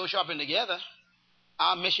and I go shopping together,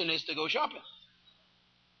 our mission is to go shopping.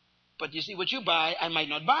 But you see, what you buy, I might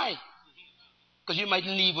not buy. Because you might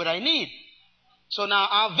need what I need. So now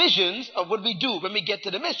our visions of what we do when we get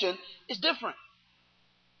to the mission is different.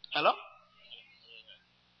 Hello?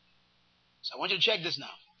 So I want you to check this now.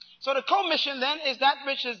 So the commission then is that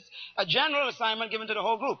which is a general assignment given to the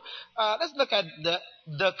whole group. Let's look at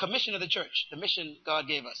the commission of the church, the mission God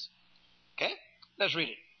gave us. Okay? Let's read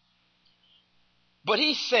it. But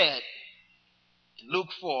he said, in Luke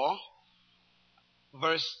 4,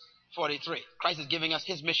 verse 43, Christ is giving us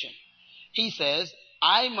his mission. He says,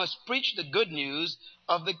 I must preach the good news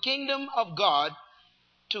of the kingdom of God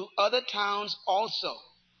to other towns also,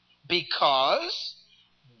 because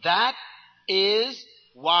that is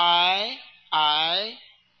why I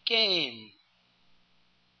came.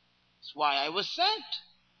 That's why I was sent.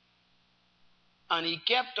 And he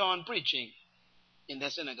kept on preaching in their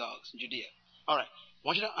synagogues in Judea. All right. I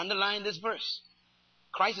want you to underline this verse.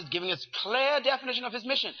 Christ is giving us clear definition of his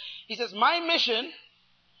mission. He says, my mission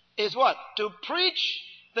is what? To preach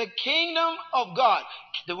the kingdom of God.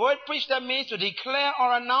 The word preach, that means to declare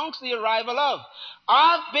or announce the arrival of.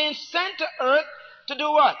 I've been sent to earth to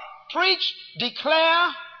do what? Preach, declare,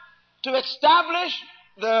 to establish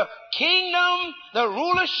the kingdom, the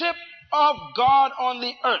rulership of God on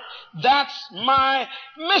the earth. That's my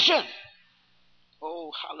mission.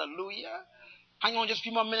 Oh, hallelujah. Hang on just a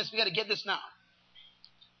few more minutes. We got to get this now.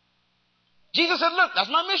 Jesus said, look, that's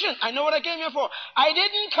my mission. I know what I came here for. I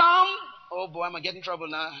didn't come. Oh boy, I'm going to get in trouble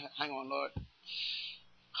now. Hang on, Lord.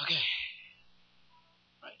 Okay.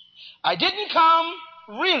 Right. I didn't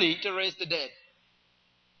come really to raise the dead.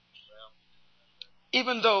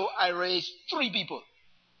 Even though I raised 3 people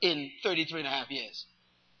in 33 and a half years.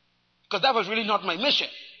 because that was really not my mission.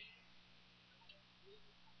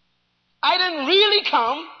 I didn't really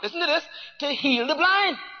come, listen to this, to heal the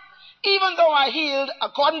blind. Even though I healed,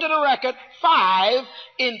 according to the record, 5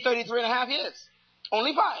 in 33 and a half years.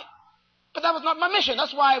 Only 5. But that was not my mission.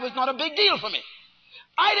 That's why it was not a big deal for me.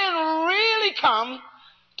 I didn't really come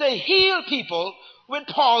to heal people with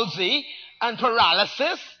palsy and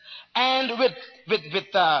paralysis and with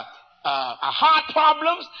heart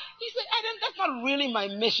problems. He said, that's not really my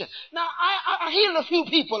mission. Now, I healed a few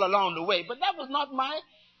people along the way, but that was not my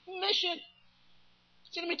mission.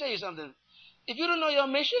 See, let me tell you something. If you don't know your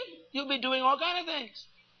mission, you'll be doing all kinds of things.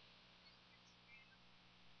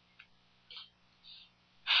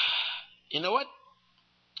 You know what?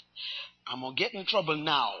 I'm going to get in trouble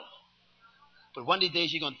now. But one of these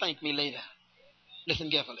days you're going to thank me later. Listen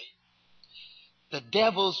carefully. The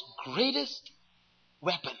devil's greatest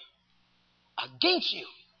weapon against you,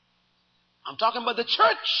 I'm talking about the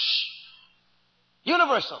church,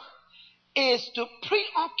 universal, is to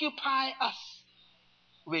preoccupy us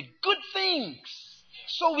with good things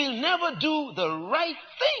so we'll never do the right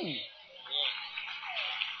thing.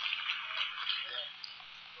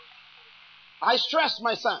 I stress,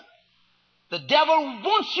 my son, the devil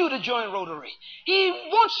wants you to join Rotary. He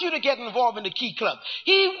wants you to get involved in the Key Club.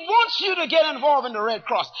 He wants you to get involved in the Red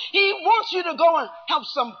Cross. He wants you to go and help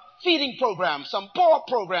some feeding program, some poor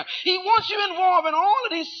program. He wants you involved in all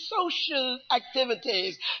of these social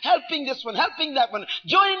activities, helping this one, helping that one,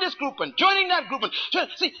 joining this group and joining that group.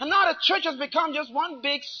 See, and now the church has become just one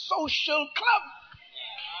big social club.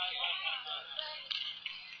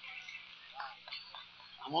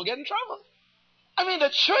 I'm going to get in trouble. I mean, the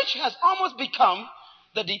church has almost become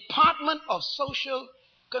the department of social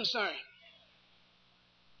concern.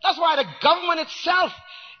 That's why the government itself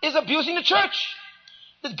is abusing the church.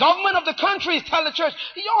 The government of the countries tell the church,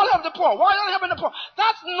 you all have the poor. Why are you helping the poor?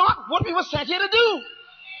 That's not what we were sent here to do.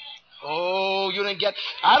 Oh, you didn't get,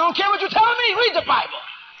 I don't care what you tell me. Read the Bible.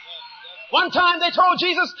 One time they told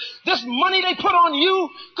Jesus, this money they put on you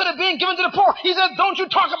could have been given to the poor. He said, don't you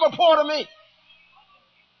talk about poor to me.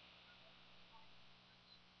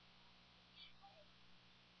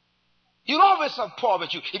 You'll always have poor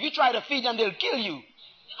with you. If you try to feed them, they'll kill you.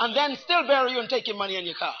 And then still bury you and take your money and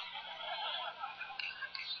your car.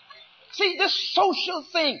 See, this social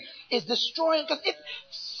thing is destroying, because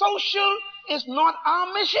social is not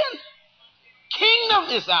our mission. Kingdom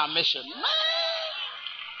is our mission. Man.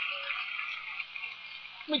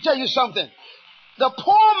 Let me tell you something. The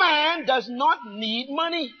poor man does not need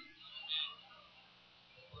money.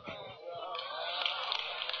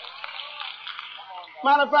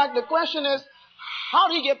 Matter of fact, the question is, how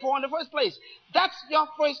did he get poor in the first place? That's your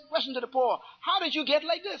first question to the poor. How did you get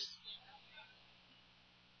like this?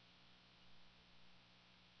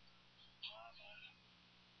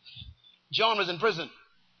 John was in prison.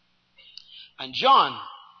 And John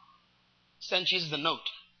sent Jesus a note.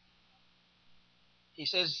 He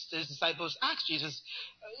says to his disciples, ask Jesus,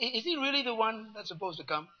 is he really the one that's supposed to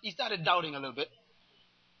come? He started doubting a little bit.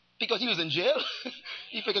 Because he was in jail.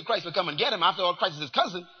 He figured Christ would come and get him. After all, Christ is his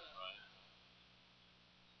cousin.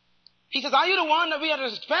 He says, are you the one that we had to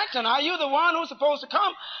expect? And are you the one who's supposed to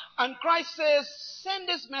come? And Christ says, send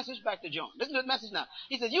this message back to John. Listen to the message now.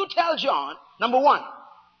 He says, you tell John, number 1,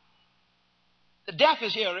 the deaf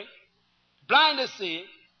is hearing, the blind is seeing,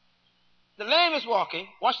 the lame is walking.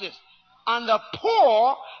 Watch this. And the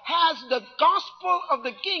poor has the gospel of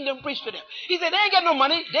the kingdom preached to them. He said, they ain't get no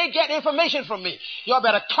money. They get information from me. You all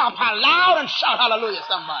better clap loud and shout hallelujah,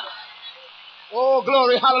 somebody. Oh,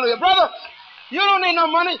 glory, hallelujah. Brother, you don't need no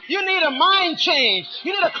money. You need a mind change.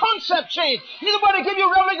 You need a concept change. You need somebody to give you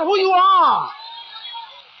a revelation of who you are.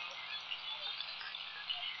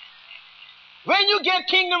 When you get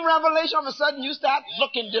kingdom revelation, all of a sudden you start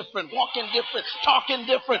looking different, walking different, talking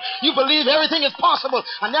different. You believe everything is possible.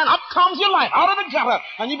 And then up comes your life out of the gutter.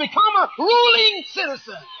 And you become a ruling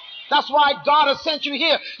citizen. That's why God has sent you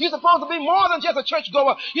here. You're supposed to be more than just a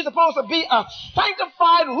churchgoer. You're supposed to be a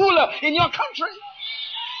sanctified ruler in your country.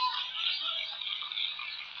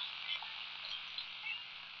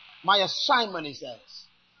 My assignment, he says,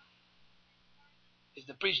 is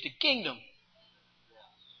to preach the kingdom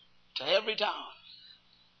to every town.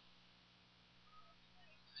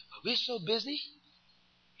 But we're so busy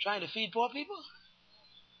trying to feed poor people.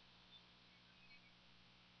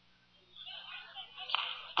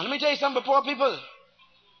 And let me tell you something, poor people.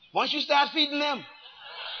 Once you start feeding them,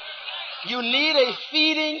 you need a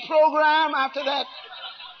feeding program after that.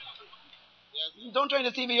 Don't try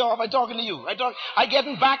to see me off. I'm talking to you. I'm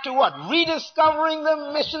getting back to what? Rediscovering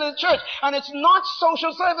the mission of the church. And it's not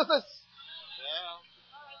social services.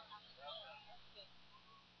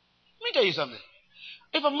 Let me tell you something.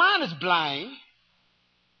 If a man is blind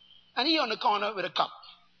and he on the corner with a cup,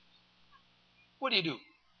 what do?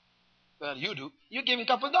 Well, you do. You give him a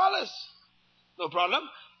couple of dollars. No problem.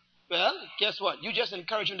 Well, guess what? You just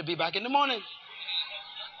encourage him to be back in the morning.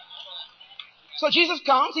 So Jesus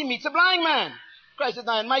comes, he meets a blind man. Christ says,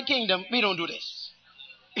 now in my kingdom, we don't do this.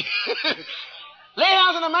 Lay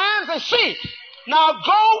hands on the man and say, see, now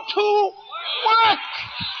go to work.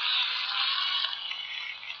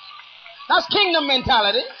 That's kingdom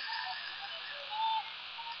mentality.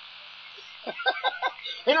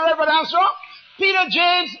 You know, Reverend Armstrong? Peter,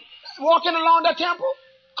 James, walking along the temple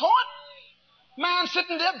court. Man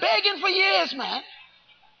sitting there begging for years, man.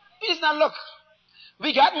 He's not, look,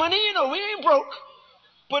 we got money, you know, we ain't broke,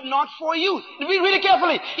 but not for you. Read really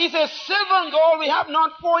carefully. He says, silver and gold we have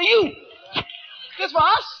not for you. It's for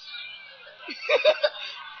us.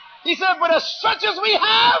 He said, but as such as we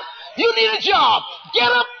have, you need a job. Get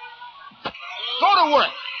up, go to work.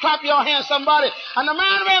 Clap your hands, somebody. And the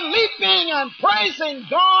man went leaping and praising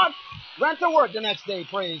God. Went to work the next day,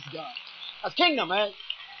 praise God. That's kingdom, man.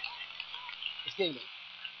 It's kingdom.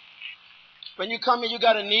 When you come here, you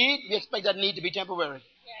got a need. We expect that need to be temporary.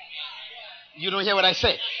 You don't hear what I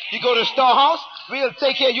say. You go to the storehouse, we'll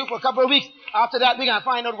take care of you for a couple of weeks. After that, we're going to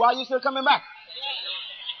find out why you're still coming back.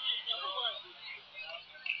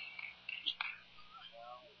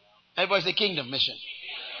 Everybody say kingdom mission.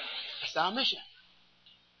 That's our mission.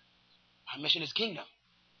 Our mission is kingdom.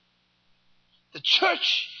 The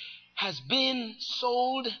church has been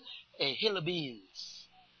sold a hill of beans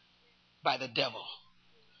by the devil.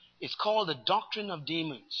 It's called the doctrine of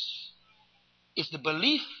demons. It's the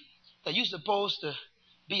belief that you're supposed to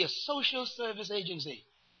be a social service agency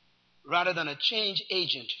rather than a change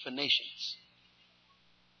agent for nations.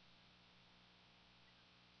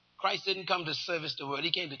 Christ didn't come to service the world.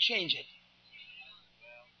 He came to change it.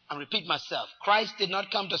 I repeat myself. Christ did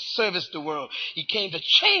not come to service the world. He came to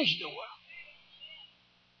change the world.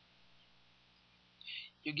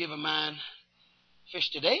 You give a man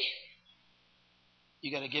fish today,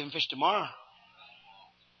 you got to give him fish tomorrow.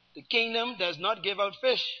 The kingdom does not give out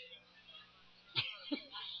fish.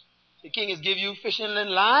 The king is give you fishing in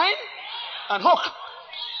line and hook.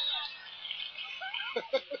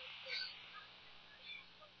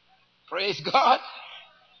 Praise God.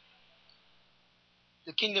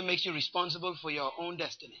 The kingdom makes you responsible for your own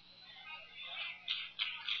destiny.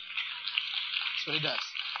 That's what it does.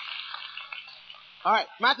 All right,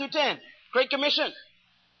 Matthew 10, Great Commission.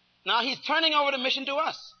 Now he's turning over the mission to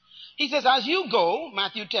us. He says, as you go,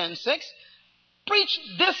 Matthew 10:6, preach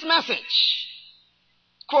this message.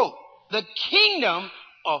 Quote, the kingdom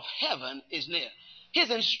of heaven is near.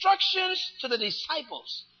 His instructions to the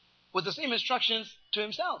disciples was the same instructions to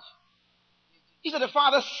himself. He said, the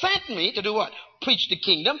Father sent me to do what? Preach the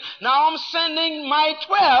kingdom. Now I'm sending my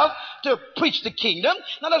 12 to preach the kingdom.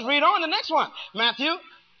 Now let's read on the next one. Matthew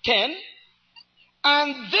 10.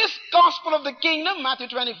 And this gospel of the kingdom, Matthew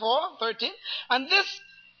 24:13, and this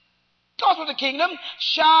gospel of the kingdom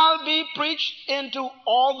shall be preached into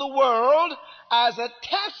all the world as a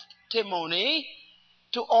testimony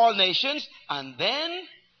to all nations, and then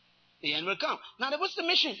the end will come. Now, what's the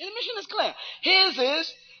mission? The mission is clear. His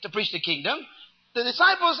is to preach the kingdom. The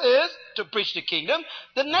disciples is to preach the kingdom.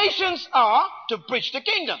 The nations are to preach the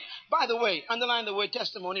kingdom. By the way, underline the word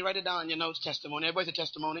testimony. Write it down in your notes, testimony. Everybody say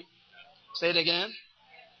testimony. Say it again.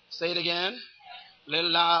 Say it again. A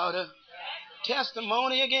little louder.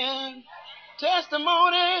 Testimony again.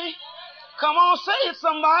 Testimony. Come on, say it,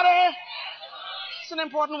 somebody. It's an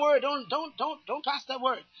important word. Don't pass that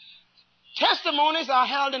word. Testimonies are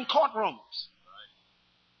held in courtrooms.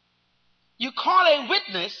 You call a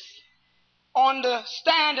witness on the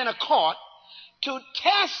stand in a court to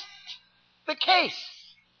test the case,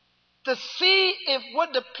 to see if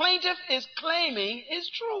what the plaintiff is claiming is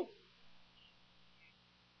true.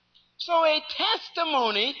 So a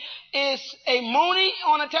testimony is a money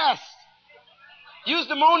on a test. Use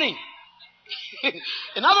the money.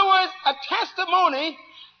 In other words, a testimony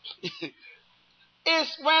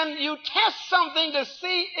is when you test something to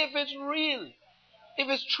see if it's real, if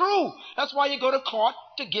it's true. That's why you go to court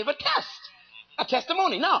to give a test, a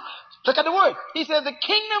testimony. Now, look at the word. He says the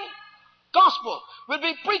kingdom gospel will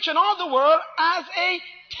be preached in all the world as a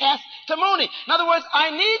testimony. In other words, I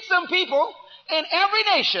need some people in every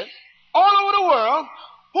nation all over the world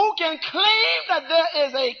who can claim that there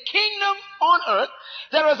is a kingdom on earth,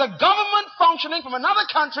 there is a government functioning from another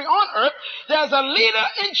country on earth, there's a leader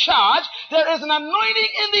in charge, there is an anointing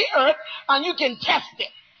in the earth, and you can test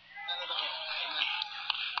it.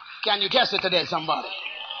 Can you test it today, somebody?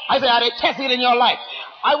 I say, are they testing it in your life?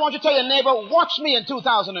 I want you to tell your neighbor, watch me in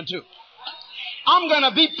 2002. I'm going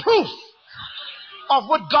to be proof of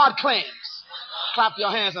what God claims. Clap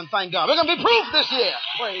your hands and thank God. We're going to be proof this year.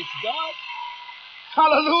 Praise God.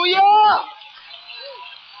 Hallelujah.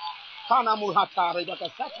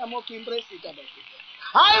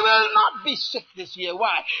 I will not be sick this year.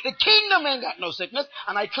 Why? The kingdom ain't got no sickness,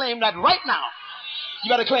 and I claim that right now.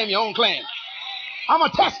 You better claim your own claim. I'm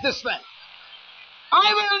going to test this thing.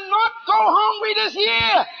 I will not go hungry this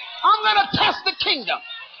year. I'm going to test the kingdom.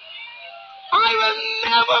 I will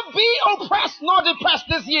never be oppressed nor depressed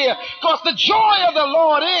this year, because the joy of the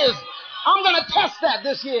Lord is. I'm going to test that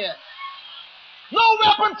this year. No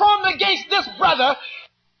weapon formed against this brother.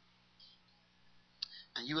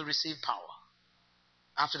 And you will receive power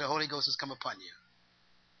after the Holy Ghost has come upon you.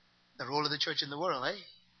 The role of the church in the world, eh?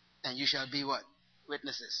 And you shall be what?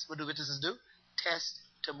 Witnesses. What do witnesses do?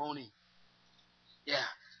 Testimony. Yeah.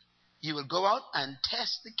 You will go out and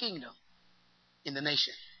test the kingdom in the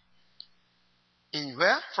nation. In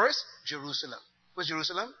where? First, Jerusalem. What's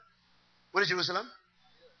Jerusalem? What is Jerusalem?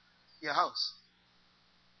 Your house.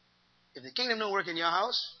 If the kingdom don't work in your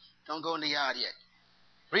house, don't go in the yard yet.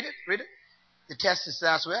 Read it, read it. The test is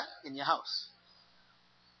starts where? In your house.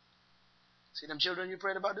 See them children you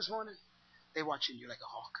prayed about this morning? They watching you like a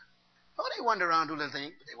hawk. Oh, they wander around, do little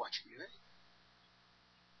things, but they watching you, eh?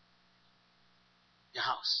 Your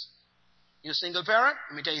house. You a single parent?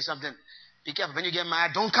 Let me tell you something. Be careful. When you get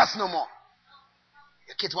married, don't cuss no more.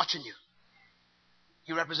 Your kids watching you.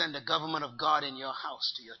 You represent the government of God in your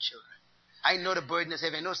house to your children. I know the burden is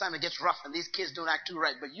heavy. I know sometimes it gets rough and these kids don't act too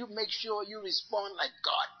right, but you make sure you respond like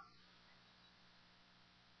God.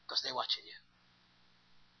 Because they're watching you.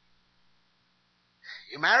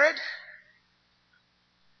 You married?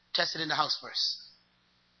 Test it in the house first.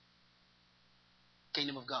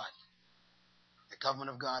 Kingdom of God. The government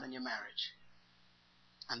of God in your marriage.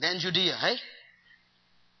 And then Judea, hey?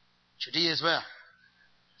 Judea is where?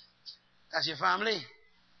 That's your family.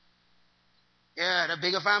 Yeah, the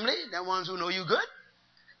bigger family, the ones who know you good,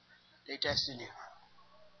 they testing you.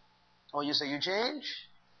 Or you say you change.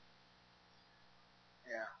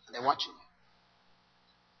 Yeah, and they're watching you.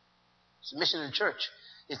 So the mission in the church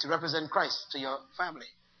is to represent Christ to your family.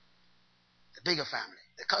 The bigger family,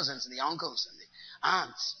 the cousins and the uncles and the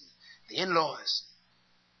aunts, and the in-laws,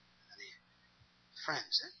 and the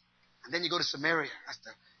friends. Eh? And then you go to Samaria. That's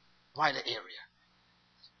the wider area.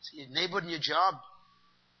 So your neighbor and your job.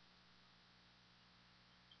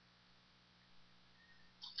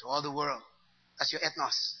 To all the world. That's your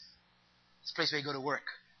ethnos. It's a place where you go to work.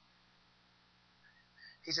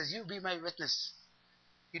 He says, you be my witness.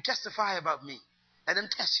 You testify about me. Let them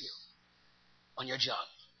test you on your job.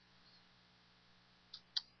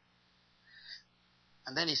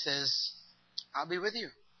 And then he says, I'll be with you.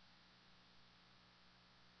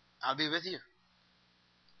 I'll be with you.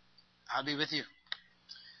 I'll be with you.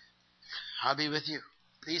 I'll be with you.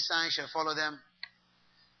 These signs shall follow them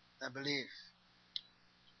that believe.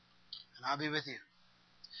 And I'll be with you.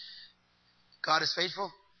 God is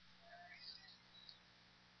faithful.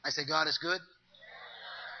 I say God is good.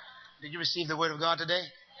 Did you receive the word of God today?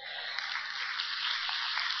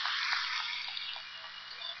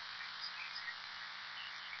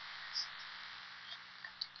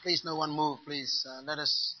 Please, no one move, please. Let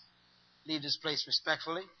us leave this place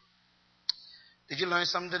respectfully. Did you learn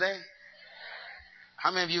something today?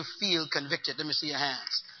 How many of you feel convicted? Let me see your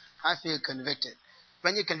hands. I feel convicted.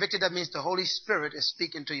 When you're convicted, that means the Holy Spirit is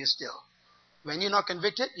speaking to you still. When you're not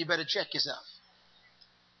convicted, you better check yourself.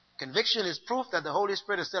 Conviction is proof that the Holy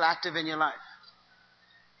Spirit is still active in your life.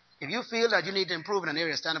 If you feel that you need to improve in an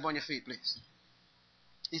area, stand up on your feet, please.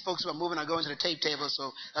 These folks who are moving are going to the tape table,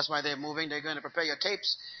 so that's why they're moving. They're going to prepare your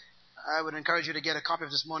tapes. I would encourage you to get a copy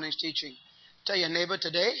of this morning's teaching. Tell your neighbor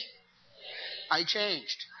today, I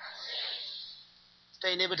changed.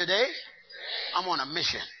 Tell your neighbor today, I'm on a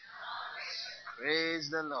mission. Praise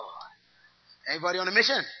the Lord. Everybody on a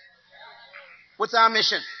mission? What's our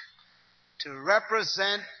mission? To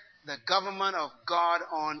represent the government of God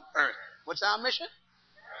on earth. What's our mission?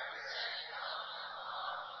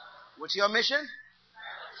 What's your mission?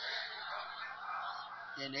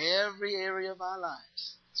 In every area of our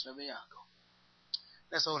lives. That's where we are.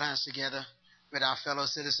 Let's hold hands together with our fellow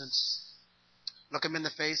citizens. Look them in the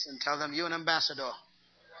face and tell them, you're an ambassador.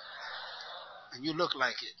 And you look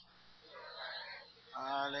like it.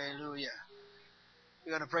 Hallelujah.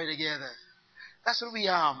 We're going to pray together. That's what we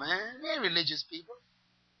are, man. We ain't religious people.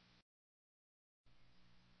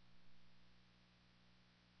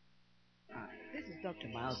 Hi, this is Dr.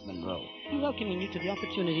 Miles Monroe. I'm welcoming you to the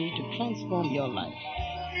opportunity to transform your life.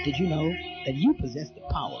 Did you know that you possess the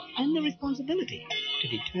power and the responsibility to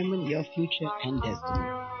determine your future and destiny?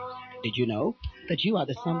 Did you know that you are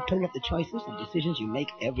the sum total of the choices and decisions you make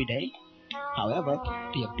every day? However,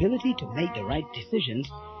 the ability to make the right decisions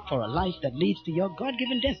for a life that leads to your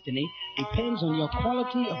God-given destiny depends on your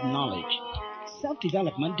quality of knowledge.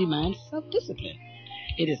 Self-development demands self-discipline.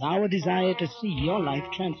 It is our desire to see your life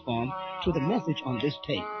transformed through the message on this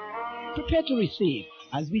tape. Prepare to receive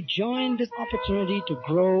as we join this opportunity to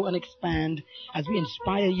grow and expand, as we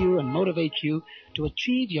inspire you and motivate you to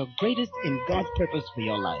achieve your greatest in God's purpose for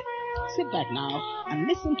your life. Sit back now and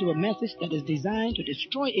listen to a message that is designed to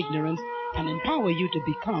destroy ignorance and empower you to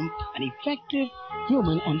become an effective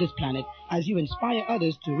human on this planet as you inspire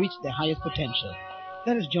others to reach their highest potential.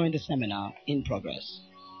 Let us join the seminar in progress.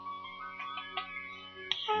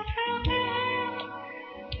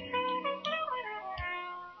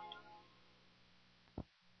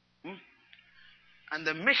 And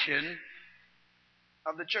the mission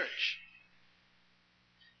of the church.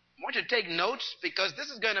 I want you to take notes because this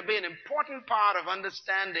is going to be an important part of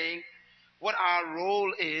understanding what our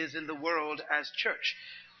role is in the world as church.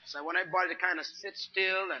 So I want everybody to kind of sit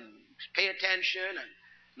still and pay attention and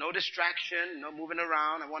no distraction, no moving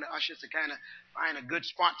around. I want the ushers to kind of find a good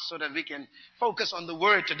spot so that we can focus on the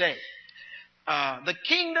word today. The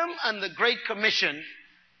kingdom and the Great Commission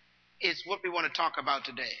is what we want to talk about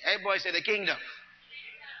today. Everybody say the kingdom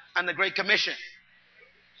and the Great Commission.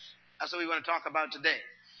 That's what we want to talk about today.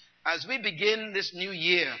 As we begin this new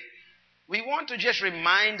year, we want to just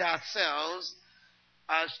remind ourselves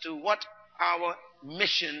as to what our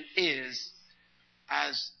mission is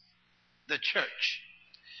as the church.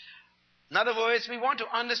 In other words, we want to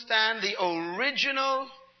understand the original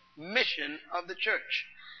mission of the church.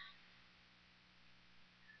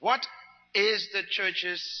 What is the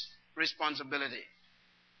church's responsibility?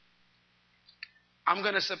 I'm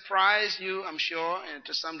going to surprise you, I'm sure, and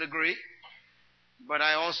to some degree, but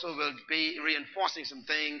I also will be reinforcing some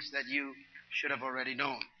things that you should have already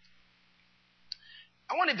known.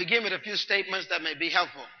 I want to begin with a few statements that may be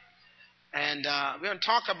helpful. And we're going to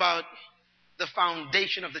talk about the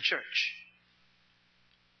foundation of the church.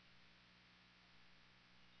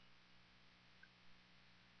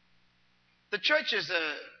 The church is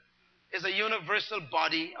a universal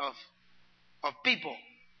body of people.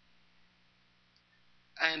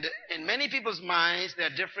 And in many people's minds, there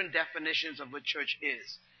are different definitions of what church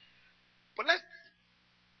is. But let's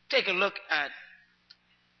take a look at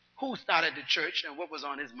who started the church and what was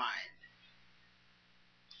on his mind.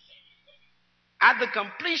 At the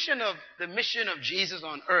completion of the mission of Jesus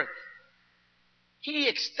on earth, he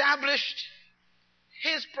established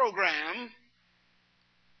his program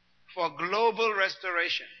for global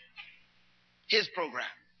restoration. His program.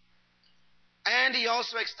 And he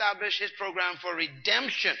also established his program for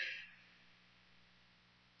redemption.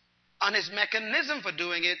 And his mechanism for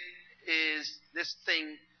doing it is this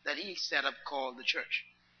thing that he set up called the church.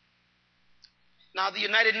 Now, the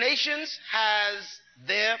United Nations has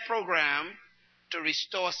their program to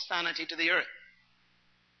restore sanity to the earth.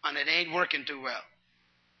 And it ain't working too well.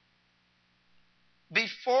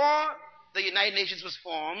 Before the United Nations was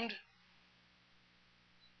formed,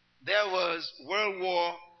 there was World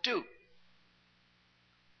War II.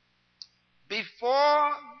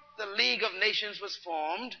 Before the League of Nations was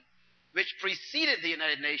formed, which preceded the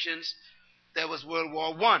United Nations, there was World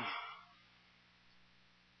War I.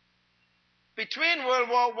 Between World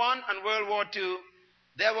War I and World War II,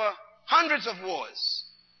 there were hundreds of wars.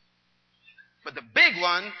 But the big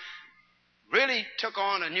one really took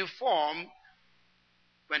on a new form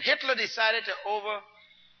when Hitler decided to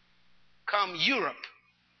overcome Europe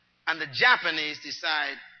and the Japanese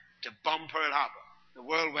decided to bomb Pearl Harbor. The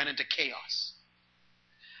world went into chaos.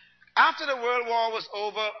 After the World War was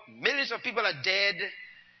over, millions of people are dead,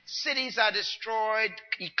 cities are destroyed,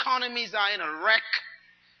 economies are in a wreck.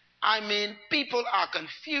 I mean, people are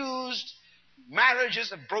confused,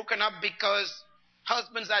 marriages are broken up because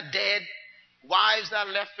husbands are dead, wives are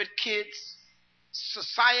left with kids,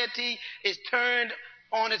 society is turned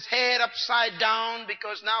on its head upside down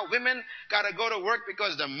because now women got to go to work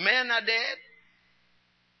because the men are dead.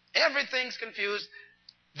 Everything's confused.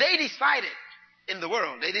 They decided in the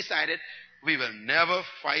world, we will never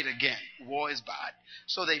fight again. War is bad.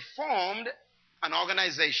 So they formed an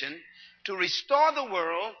organization to restore the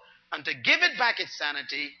world and to give it back its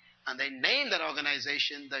sanity, and they named that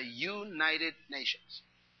organization the United Nations.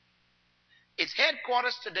 Its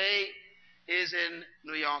headquarters today is in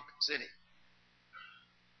New York City.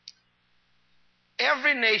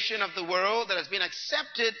 Every nation of the world that has been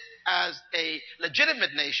accepted as a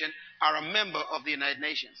legitimate nation are a member of the United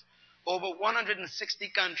Nations. over 160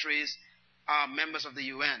 countries are members of the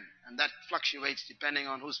UN, and that fluctuates depending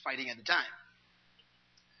on who's fighting at the time.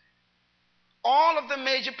 All of the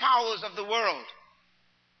major powers of the world,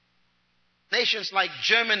 nations like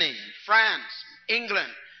Germany, France,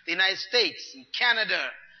 England, the United States, and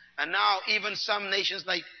Canada, and now even some nations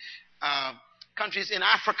like countries in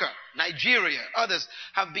Africa, Nigeria, others,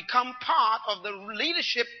 have become part of the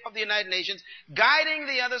leadership of the United Nations, guiding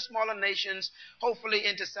the other smaller nations, hopefully,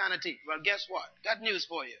 into sanity. Well, guess what? Got news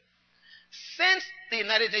for you. Since the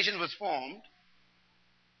United Nations was formed,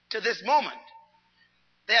 to this moment,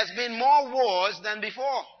 there's been more wars than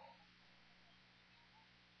before.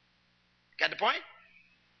 Get the point?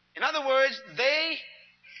 In other words, they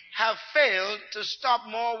have failed to stop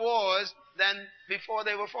more wars than before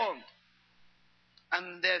they were formed.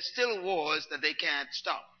 And there's still wars that they can't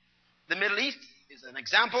stop. The Middle East is an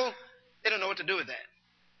example. They don't know what to do with that.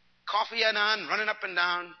 Kofi Annan running up and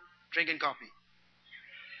down, drinking coffee.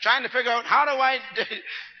 Trying to figure out how do I,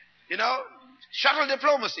 shuttle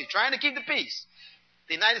diplomacy, trying to keep the peace.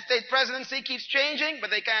 The United States presidency keeps changing, but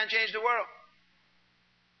they can't change the world.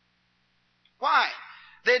 Why?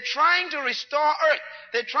 They're trying to restore earth.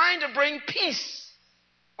 They're trying to bring peace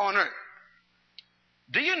on earth.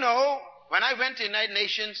 Do you know, when I went to the United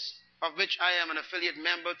Nations, of which I am an affiliate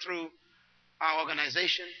member through our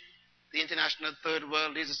organization, the International Third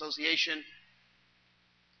World Leaders Association,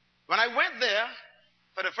 when I went there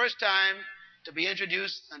for the first time to be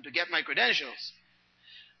introduced and to get my credentials,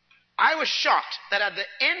 I was shocked that at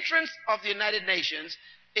the entrance of the United Nations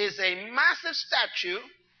is a massive statue,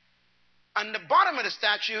 and the bottom of the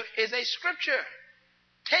statue is a scripture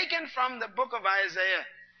taken from the book of Isaiah.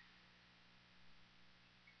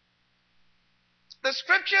 The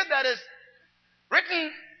scripture that is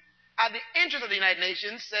written at the entrance of the United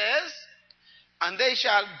Nations says, "And they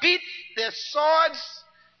shall beat their swords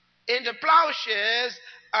into plowshares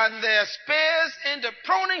and their spears into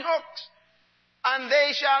pruning hooks, and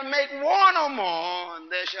they shall make war no more,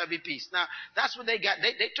 and there shall be peace." Now, that's what they got.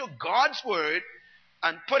 They took God's word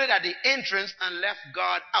and put it at the entrance and left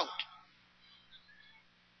God out.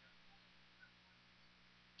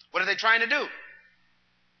 What are they trying to do?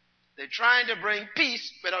 They're trying to bring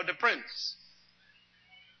peace without the prince.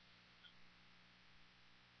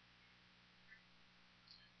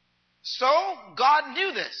 So God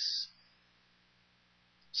knew this.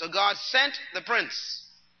 So God sent the prince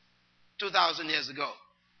 2,000 years ago,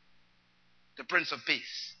 the Prince of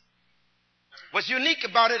Peace. What's unique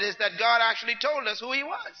about it is that God actually told us who he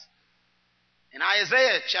was. In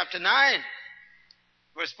Isaiah chapter 9,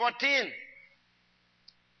 verse 14,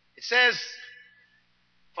 it says,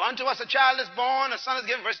 "For unto us a child is born, a son is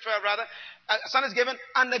given," verse 12 rather, "a son is given,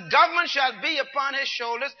 and the government shall be upon his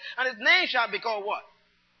shoulders, and his name shall be called" what?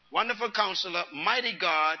 "Wonderful Counselor, Mighty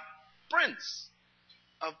God, Prince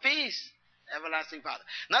of Peace, Everlasting Father."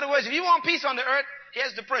 In other words, if you want peace on the earth,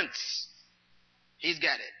 here's the prince. He's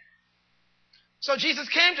got it. So Jesus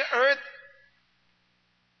came to earth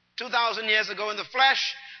 2,000 years ago in the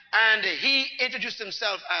flesh, and he introduced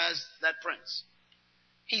himself as that prince.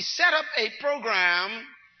 He set up a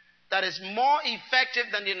program that is more effective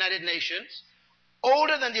than the United Nations,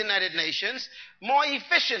 older than the United Nations, more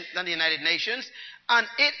efficient than the United Nations, and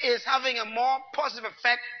it is having a more positive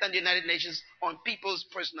effect than the United Nations on people's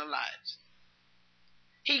personal lives.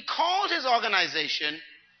 He called his organization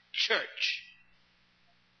church.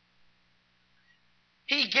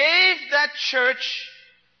 He gave that church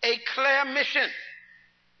a clear mission.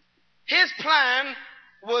 His plan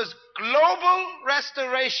was global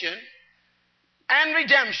restoration and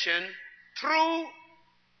redemption through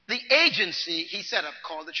the agency he set up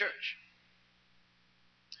called the church.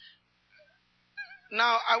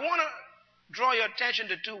 Now, I want to draw your attention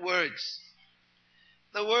to two words.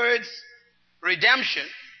 The words redemption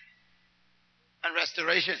and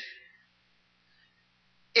restoration.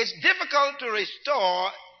 It's difficult to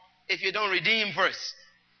restore if you don't redeem first.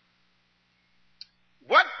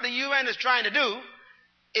 What the UN is trying to do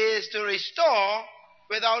is to restore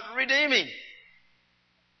without redeeming.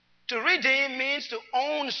 To redeem means to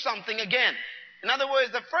own something again. In other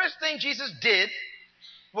words, the first thing Jesus did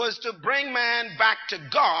was to bring man back to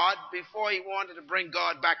God before he wanted to bring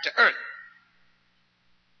God back to earth.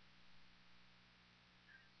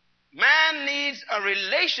 Man needs a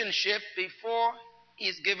relationship before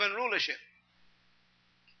he's given rulership.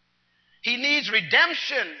 He needs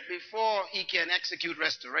redemption before he can execute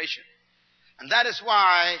restoration. And that is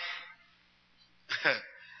why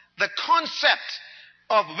the concept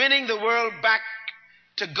of winning the world back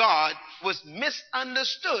to God was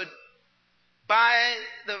misunderstood by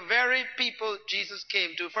the very people Jesus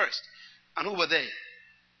came to first. And who were they?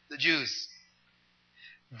 the Jews.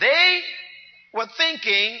 They were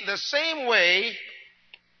thinking the same way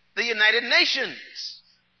the United Nations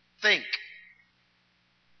think.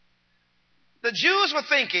 The Jews were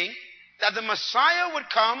thinking that the Messiah would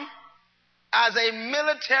come as a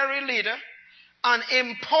military leader and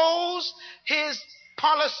impose his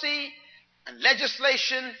policy and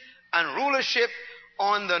legislation and rulership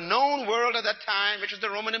on the known world at that time, which was the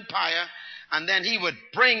Roman Empire, and then he would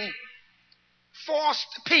bring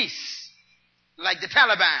forced peace like the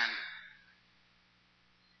Taliban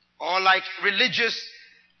or like religious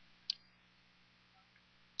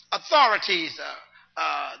authorities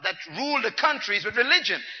that rule the countries with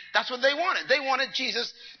religion. That's what they wanted. They wanted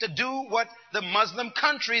Jesus to do what the Muslim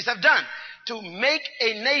countries have done, to make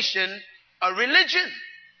a nation a religion.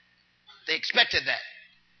 They expected that.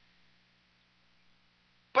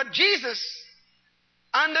 But Jesus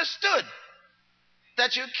understood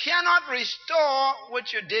that you cannot restore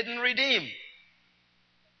what you didn't redeem.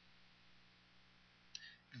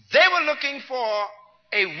 They were looking for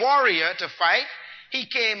a warrior to fight. He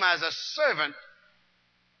came as a servant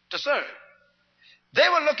to serve. They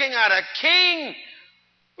were looking at a king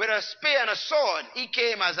with a spear and a sword. He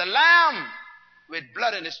came as a lamb with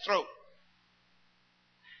blood in his throat.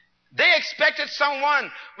 They expected someone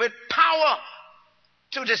with power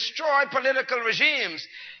to destroy political regimes.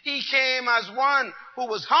 He came as one who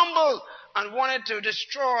was humble and wanted to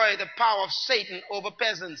destroy the power of Satan over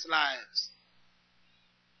peasants' lives.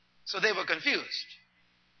 So they were confused.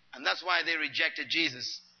 And that's why they rejected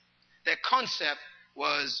Jesus. Their concept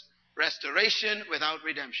was restoration without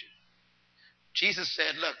redemption. Jesus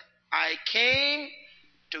said, look, I came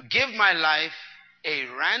to give my life a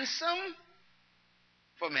ransom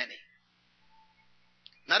for many.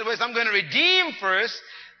 In other words, I'm going to redeem first,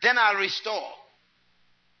 then I'll restore.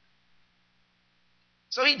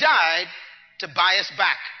 So he died to buy us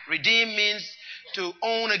back. Redeem means to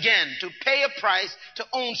own again, to pay a price, to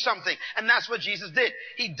own something. And that's what Jesus did.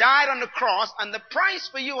 He died on the cross, and the price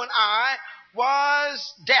for you and I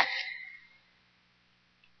was death.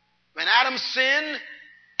 When Adam sinned,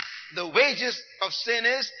 the wages of sin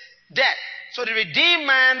is death. So to redeem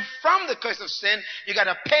man from the curse of sin, you got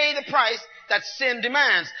to pay the price that sin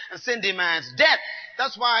demands. And sin demands death.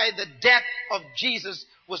 That's why the death of Jesus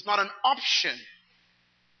was not an option.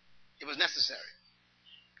 It was necessary.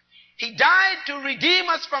 He died to redeem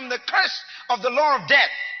us from the curse of the law of death,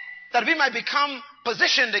 that we might become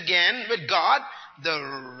positioned again with God,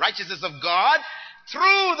 the righteousness of God,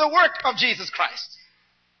 through the work of Jesus Christ.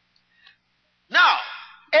 Now,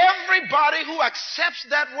 everybody who accepts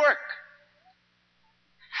that work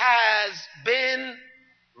has been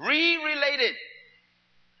re-related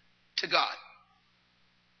to God.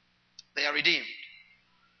 They are redeemed.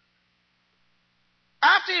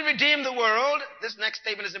 After he redeemed the world, this next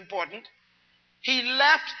statement is important, he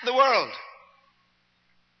left the world.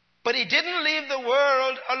 But he didn't leave the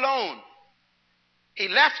world alone. He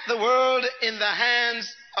left the world in the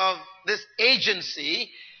hands of this agency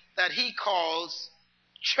that he calls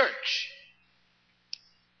church.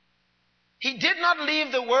 He did not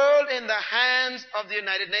leave the world in the hands of the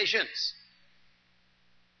United Nations.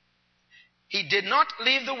 He did not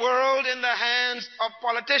leave the world in the hands of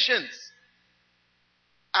politicians,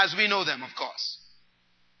 as we know them, of course.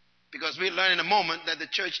 Because we'll learn in a moment that the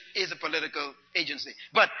church is a political agency,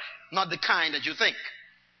 but not the kind that you think.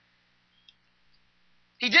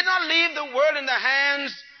 He did not leave the world in the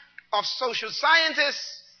hands of social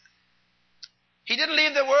scientists. He didn't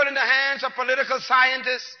leave the world in the hands of political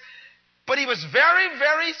scientists. But he was very,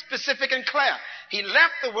 very specific and clear. He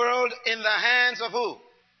left the world in the hands of who?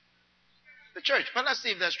 The church. Well, let's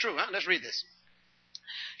see if that's true. Let's read this.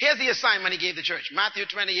 Here's the assignment he gave the church. Matthew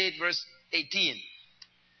 28, verse 18.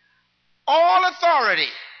 All authority,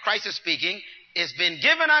 Christ is speaking, is been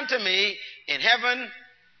given unto me in heaven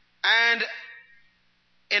and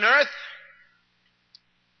in earth.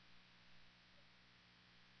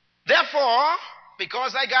 Therefore,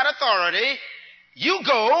 because I got authority, you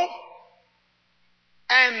go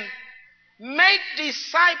and make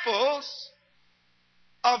disciples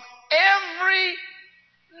of every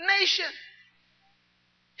nation.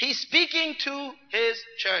 He's speaking to his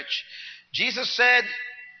church. Jesus said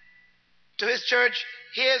to his church,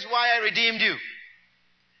 here's why I redeemed you.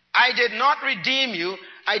 I did not redeem you.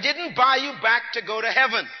 I didn't buy you back to go to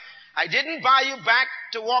heaven. I didn't buy you back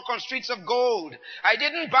to walk on streets of gold. I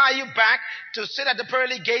didn't buy you back to sit at the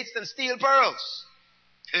pearly gates and steal pearls.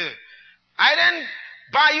 I didn't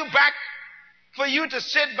buy you back for you to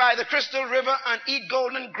sit by the crystal river and eat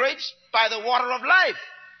golden grapes by the water of life.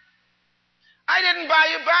 I didn't buy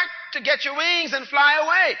you back to get your wings and fly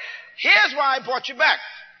away. Here's why I brought you back.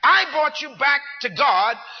 I brought you back to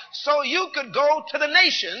God so you could go to the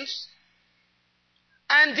nations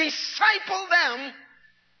and disciple them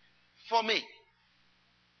for me.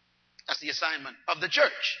 That's the assignment of the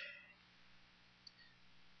church.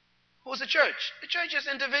 Who's the church? The church is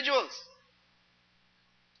individuals.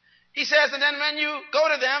 He says, and then when you go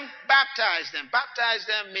to them, baptize them. Baptize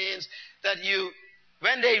them means that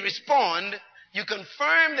when they respond, you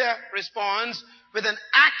confirm their response with an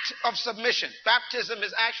act of submission. Baptism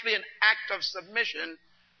is actually an act of submission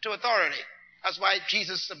to authority. That's why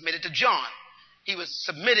Jesus submitted to John. He was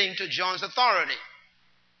submitting to John's authority.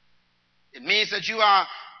 It means that you are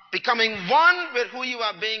becoming one with who you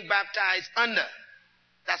are being baptized under.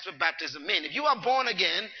 That's what baptism means. If you are born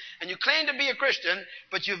again and you claim to be a Christian,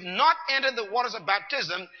 but you've not entered the waters of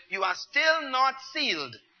baptism, you are still not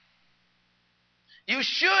sealed. You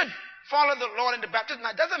should follow the Lord into baptism.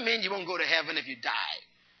 Now, it doesn't mean you won't go to heaven if you die.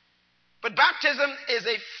 But baptism is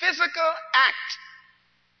a physical act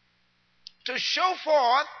to show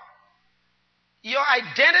forth your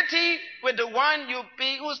identity with the one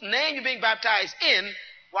whose name you're being baptized in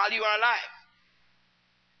while you are alive.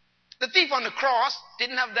 The thief on the cross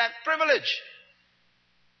didn't have that privilege.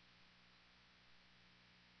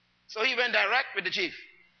 So he went direct with the chief.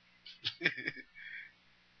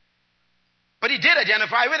 But he did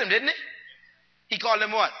identify with him, didn't he? He called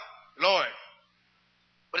him what? Lord.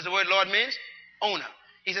 What does the word Lord mean? Owner.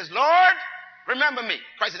 He says, Lord, remember me.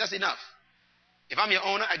 Christ said, that's enough. If I'm your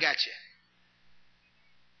owner, I got you.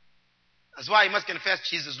 That's why he must confess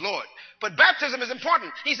Jesus Lord. But baptism is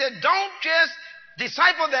important. He said, don't just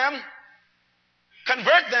disciple them,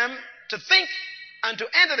 convert them to think and to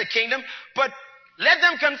enter the kingdom, but let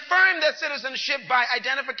them confirm their citizenship by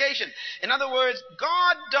identification. In other words,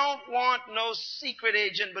 God don't want no secret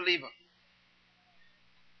agent believer.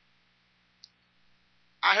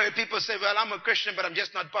 I heard people say, well, I'm a Christian, but I'm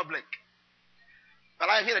just not public. Well,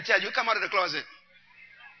 I'm here to tell you, come out of the closet.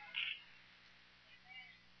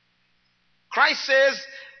 Christ says,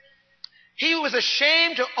 he who is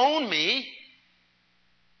ashamed to own me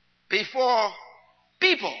before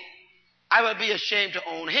people, I will be ashamed to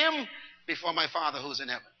own him before my Father who's in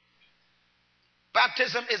heaven.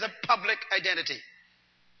 Baptism is a public identity.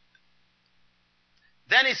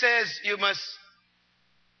 Then he says, you must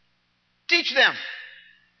teach them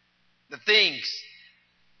the things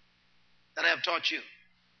that I have taught you,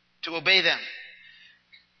 to obey them.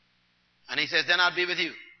 And he says, then I'll be with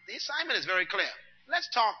you. The assignment is very clear. Let's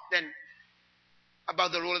talk then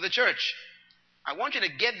about the role of the church. I want you to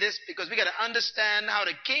get this because we got to understand how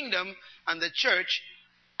the kingdom and the church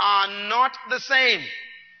are not the same.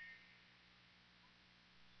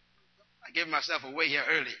 I gave myself away here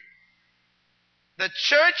early. The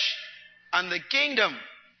church and the kingdom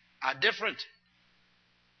are different.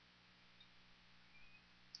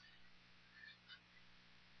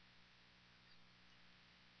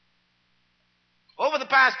 Over the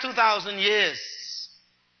past 2,000 years,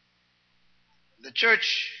 the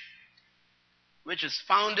church, which is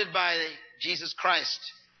founded by Jesus Christ,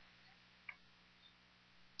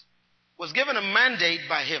 was given a mandate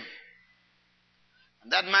by him.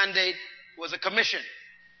 And that mandate was a commission.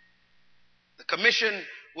 The commission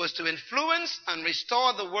was to influence and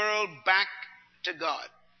restore the world back to God.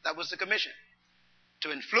 That was the commission.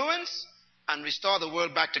 To influence and restore the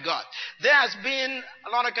world back to God. There has been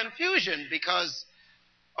a lot of confusion because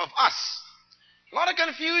of us. A lot of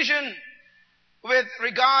confusion with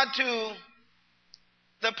regard to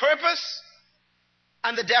the purpose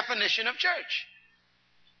and the definition of church.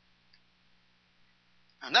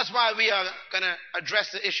 And that's why we are going to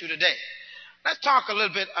address the issue today. Let's talk a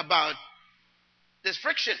little bit about this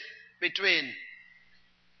friction between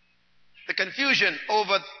the confusion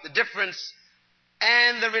over the difference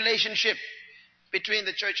and the relationship between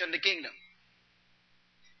the church and the kingdom.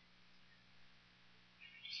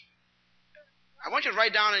 I want you to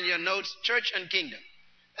write down in your notes, church and kingdom.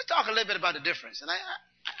 Let's talk a little bit about the difference. And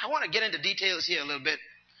I want to get into details here a little bit.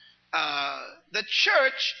 The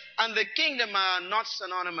church and the kingdom are not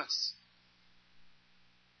synonymous.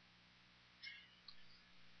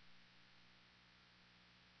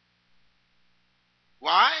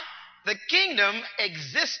 Why? The kingdom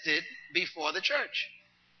existed before the church,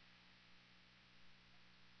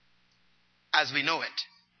 as we know it.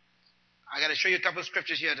 I got to show you a couple of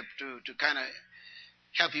scriptures here to kind of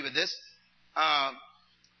help you with this.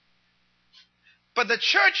 But the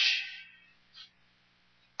church,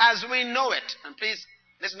 as we know it, and please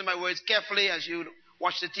listen to my words carefully as you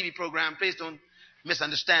watch the TV program. Please don't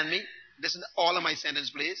misunderstand me. Listen to all of my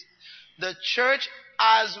sentences, please. The church,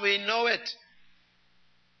 as we know it,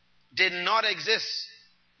 did not exist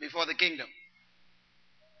before the kingdom.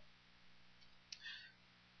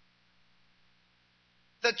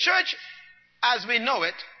 The church, as we know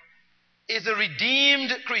it, is a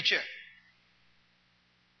redeemed creature.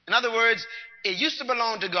 In other words, it used to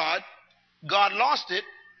belong to God. God lost it,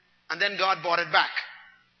 and then God bought it back.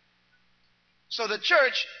 So the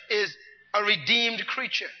church is a redeemed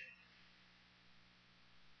creature.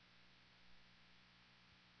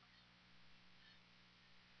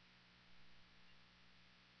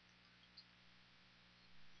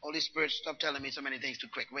 Holy Spirit, stop telling me so many things too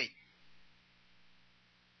quick. Wait.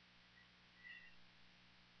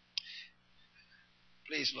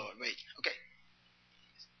 Please, Lord, wait. Okay.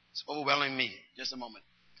 It's overwhelming me. Just a moment.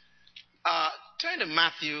 Turn to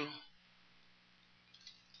Matthew.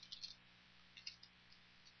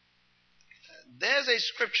 There's a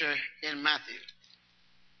scripture in Matthew.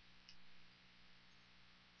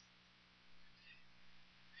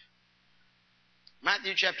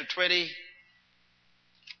 Matthew chapter 23.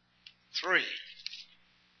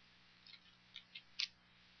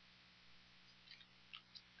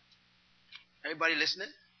 Everybody listening?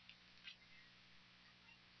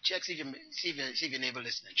 Check, see if your neighbor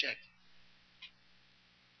listening. Check.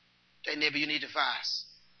 Tell your neighbor you need to fast.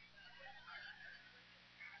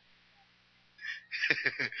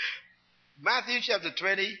 Matthew chapter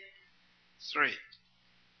 23.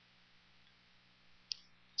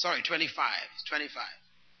 Sorry, 25. 25.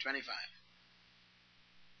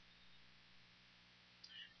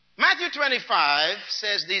 Matthew 25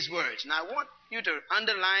 says these words. Now I want you to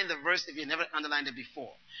underline the verse if you never underlined it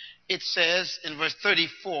before. It says in verse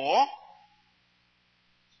 34,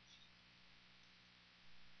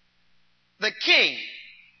 the king,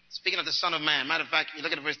 speaking of the Son of Man. Matter of fact, you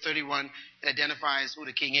look at verse 31, it identifies who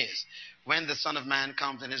the king is. When the Son of Man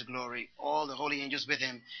comes in his glory, all the holy angels with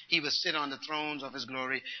him, he will sit on the thrones of his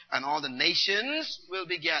glory, and all the nations will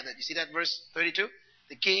be gathered. You see that verse 32?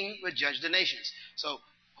 The king will judge the nations. So,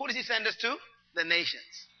 who does he send us to? The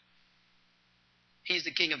nations. He's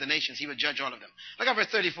the king of the nations. He will judge all of them. Look at verse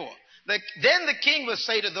 34. Then the king will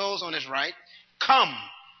say to those on his right, come,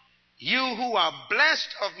 you who are blessed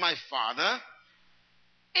of my Father,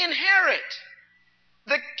 inherit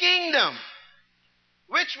the kingdom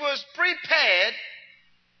which was prepared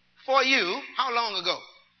for you. How long ago?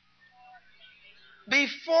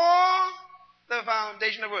 Before the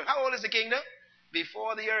foundation of the world. How old is the kingdom?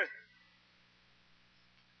 Before the earth.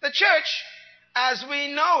 The church, as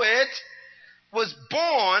we know it, was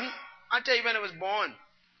born. I'll tell you when it was born.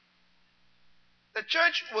 The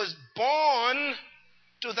church was born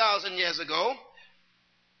 2,000 years ago,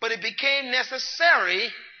 but it became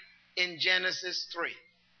necessary in Genesis 3.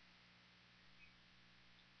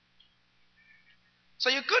 So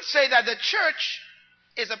you could say that the church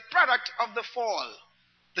is a product of the fall.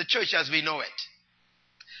 The church as we know it.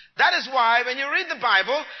 That is why when you read the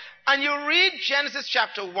Bible and you read Genesis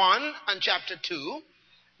chapter 1 and chapter 2,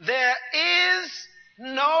 there is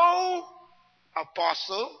no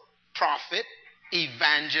apostle, prophet,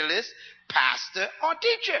 evangelist, pastor, or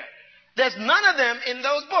teacher. There's none of them in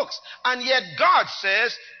those books. And yet God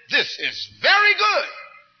says, this is very good.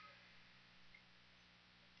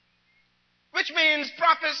 Which means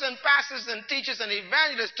prophets and pastors and teachers and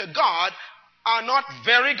evangelists to God are not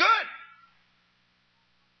very good.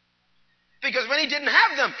 Because when he didn't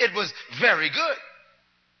have them, it was very good.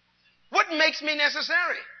 What makes me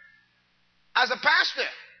necessary as a pastor?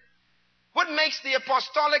 What makes the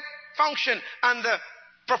apostolic function and the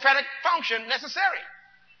prophetic function necessary?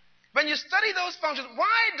 When you study those functions,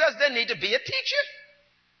 why does there need to be a teacher?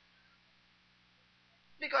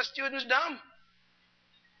 Because students dumb.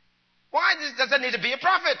 Why does there need to be a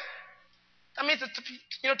prophet? That means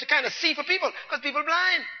to kind of see for people, because people are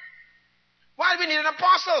blind. Why do we need an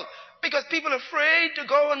apostle? Because people are afraid to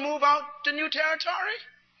go and move out to new territory.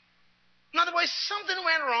 In other words, something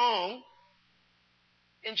went wrong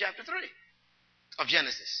in chapter 3 of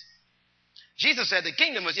Genesis. Jesus said the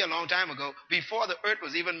kingdom was here a long time ago, before the earth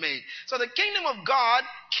was even made. So the kingdom of God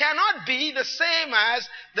cannot be the same as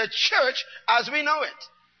the church as we know it.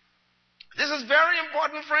 This is very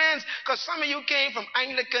important, friends, because some of you came from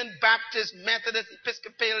Anglican, Baptist, Methodist,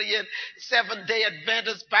 Episcopalian, Seventh-day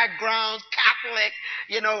Adventist backgrounds, Catholic,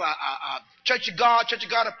 Church of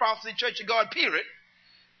God of Prophecy, Church of God, period.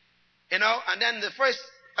 And then the first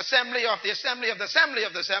assembly of the assembly of the assembly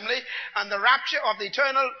of the assembly, and the rapture of the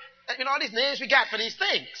eternal, all these names we got for these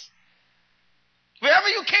things. Wherever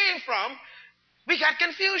you came from, we got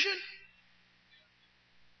confusion.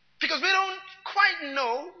 Because we don't quite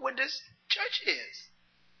know what this church is.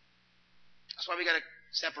 That's why we got to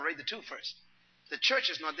separate the two first. The church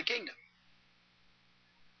is not the kingdom.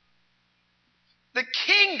 The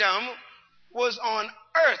kingdom was on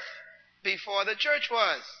earth before the church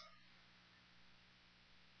was.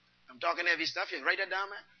 talking heavy stuff here. Write that down,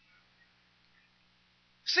 man.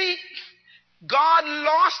 See, God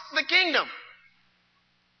lost the kingdom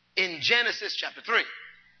in Genesis chapter 3.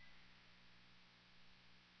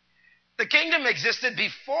 The kingdom existed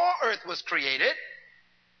before earth was created.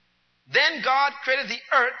 Then God created the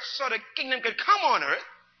earth so the kingdom could come on earth.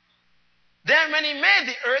 Then when he made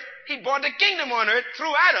the earth, he brought the kingdom on earth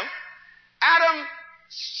through Adam. Adam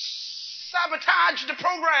sabotaged the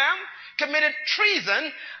program, committed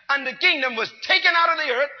treason, and the kingdom was taken out of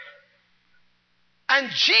the earth. And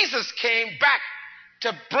Jesus came back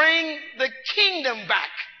to bring the kingdom back.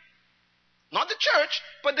 Not the church,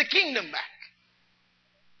 but the kingdom back.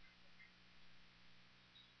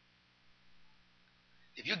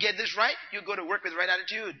 If you get this right, you go to work with the right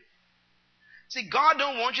attitude. See, God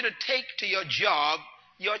don't want you to take to your job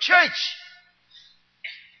your church.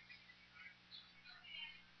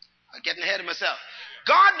 I'm getting ahead of myself.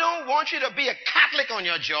 God don't want you to be a Catholic on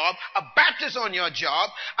your job, a Baptist on your job,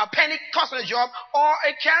 a Pentecostal on your job, or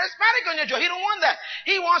a charismatic on your job. He don't want that.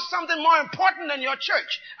 He wants something more important than your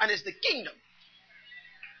church, and it's the kingdom.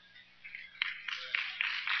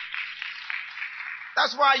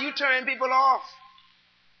 That's why you turn people off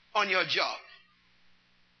on your job.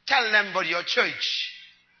 Tell them about your church.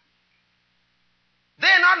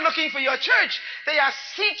 They're not looking for your church. They are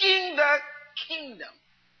seeking the kingdom.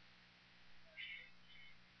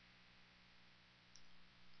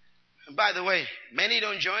 And by the way, many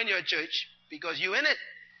don't join your church because you're in it.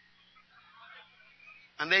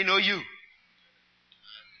 And they know you.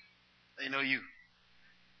 They know you.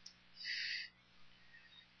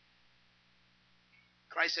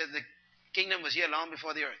 Christ said the kingdom was here long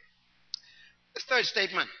before the earth. The third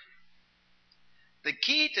statement. The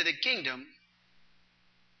key to the kingdom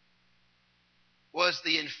was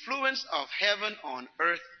the influence of heaven on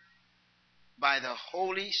earth by the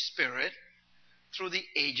Holy Spirit through the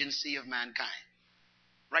agency of mankind.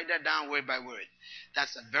 Write that down word by word.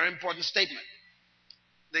 That's a very important statement.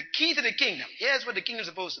 The key to the kingdom. Here's what the kingdom is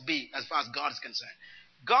supposed to be as far as God is concerned.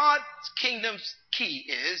 God's kingdom's key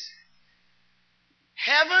is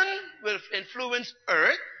heaven will influence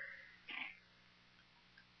earth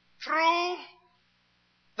through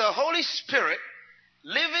the Holy Spirit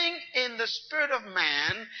living in the spirit of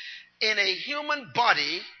man in a human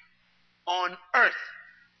body on earth.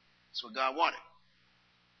 That's what God wanted.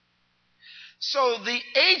 So the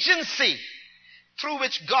agency through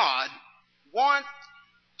which God wants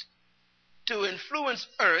to influence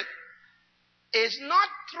earth is not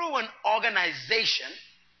through an organization,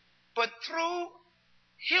 but through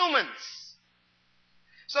humans.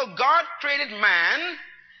 So God created man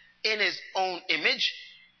in his own image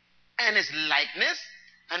and his likeness,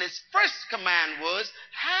 and his first command was,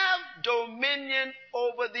 have dominion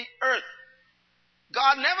over the earth.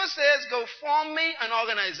 God never says, go form me an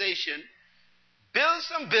organization, build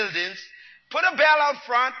some buildings, put a bell out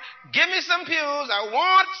front, give me some pews, I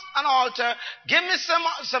want an altar, give me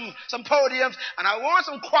some podiums, and I want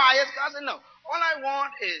some choirs. God said, no. All I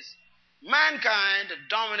want is mankind to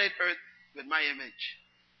dominate earth with my image.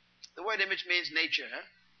 The word image means nature. Huh?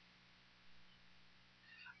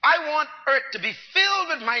 I want earth to be filled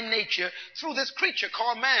with my nature through this creature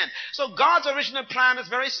called man. So God's original plan is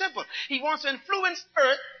very simple. He wants to influence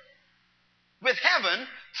earth with heaven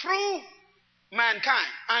through mankind.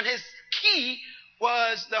 And his key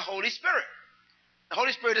was the Holy Spirit. The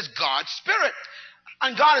Holy Spirit is God's Spirit.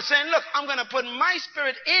 And God is saying, look, I'm going to put my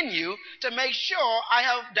Spirit in you to make sure I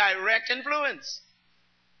have direct influence.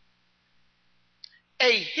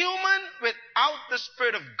 A human without the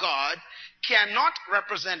Spirit of God cannot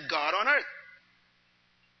represent God on earth.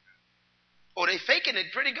 Oh, they're faking it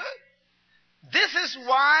pretty good. This is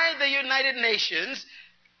why the United Nations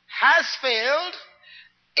has failed,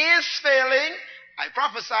 is failing. I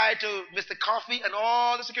prophesy to Mr. Coffey and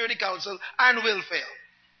all the Security Council, and will fail.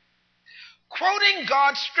 Quoting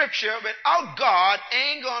God's scripture without God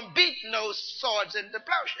ain't going to beat no swords into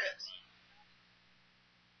plowshares.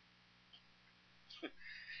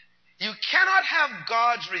 You cannot have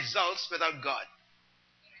God's results without God.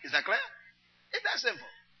 Is that clear? It's that simple.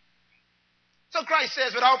 So Christ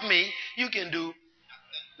says, without me, you can do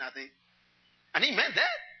nothing. And he meant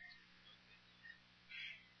that.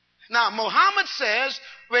 Now, Muhammad says,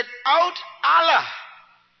 without Allah,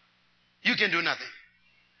 you can do nothing.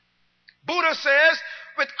 Buddha says,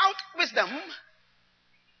 without wisdom,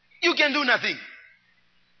 you can do nothing.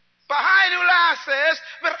 Baha'u'llah says,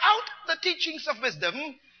 without the teachings of wisdom,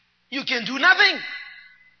 you can do nothing.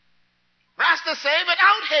 Rasta say,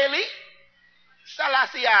 without Haile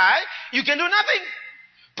Selassie, you can do nothing.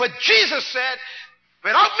 But Jesus said,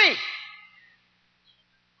 without me,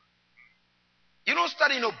 You don't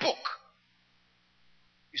study no book.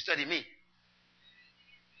 You study me.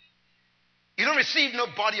 You don't receive no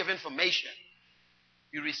body of information.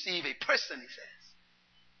 You receive a person, he says.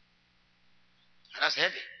 And that's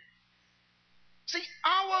heavy. See,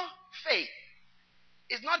 our faith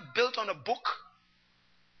is not built on a book.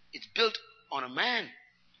 It's built on a man.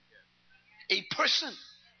 A person.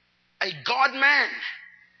 A God-man.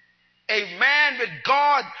 A man with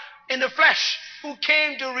God in the flesh who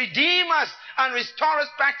came to redeem us and restore us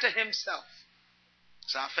back to himself.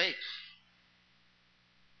 It's our faith.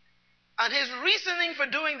 And his reasoning for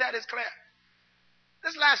doing that is clear.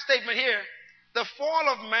 This last statement here, the fall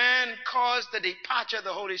of man caused the departure of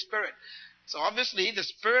the Holy Spirit. So obviously the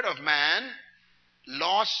spirit of man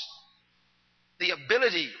lost the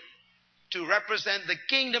ability to represent the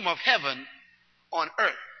kingdom of heaven on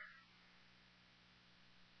earth.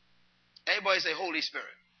 Everybody say Holy Spirit.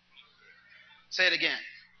 Say it again.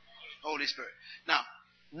 Holy Spirit. Now,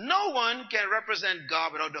 no one can represent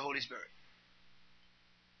God without the Holy Spirit.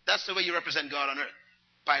 That's the way you represent God on earth,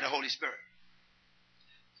 by the Holy Spirit.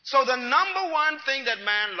 So the number one thing that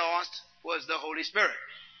man lost was the Holy Spirit.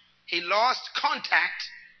 He lost contact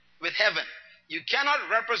with heaven. You cannot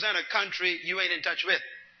represent a country you ain't in touch with.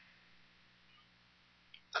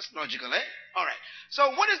 That's logical, eh? All right.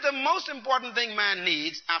 So what is the most important thing man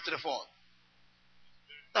needs after the fall?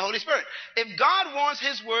 The Holy Spirit. If God wants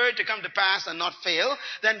his word to come to pass and not fail,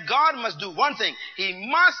 then God must do one thing. He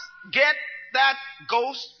must get that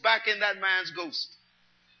ghost back in that man's ghost.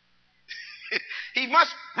 He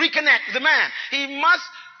must reconnect with the man. He must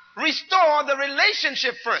restore the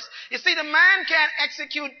relationship first. You see, the man can't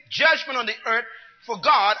execute judgment on the earth for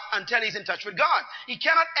God until he's in touch with God. He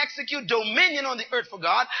cannot execute dominion on the earth for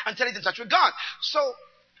God until he's in touch with God. So,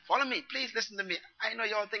 follow me. Please listen to me. I know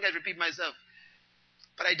you all think I repeat myself.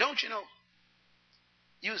 But I don't, you know.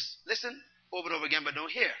 You listen over and over again, but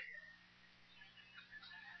don't hear.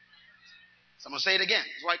 Someone say it again.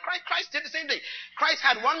 That's why Christ did the same thing. Christ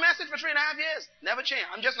had one message for 3.5 years. Never changed.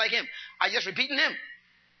 I'm just like him. I just repeating him.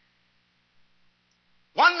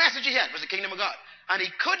 One message he had was the kingdom of God. And he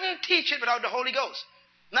couldn't teach it without the Holy Ghost.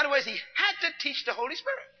 In other words, he had to teach the Holy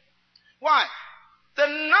Spirit. Why? The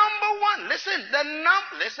number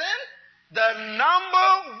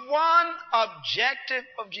one objective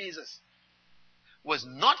of Jesus was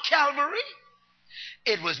not Calvary.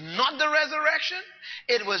 It was not the resurrection.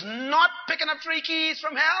 It was not picking up 3 keys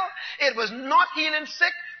from hell. It was not healing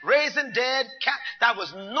sick, raising dead. That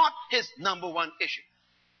was not his number one issue.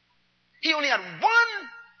 He only had one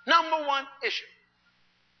number one issue.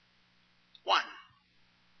 One.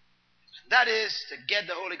 That is to get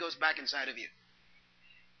the Holy Ghost back inside of you.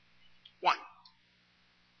 One.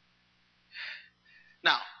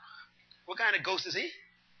 Now, what kind of ghost is he?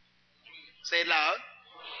 Say it loud.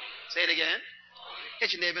 Say it again.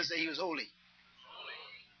 Hit your neighbor and say he was holy.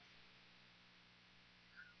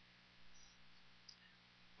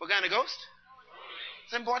 What kind of ghost?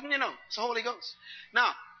 It's important, you know. It's the Holy Ghost. Now,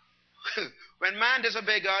 when man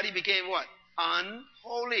disobeyed God, he became what?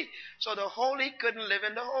 Unholy. So the holy couldn't live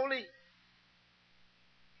in the holy.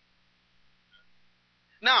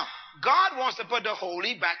 Now, God wants to put the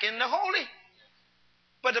holy back in the holy.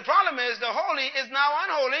 But the problem is the holy is now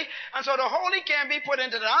unholy, and so the holy can't be put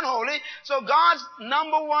into the unholy. So God's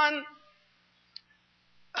number one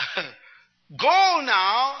goal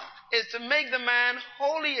now is to make the man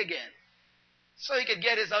holy again. So he could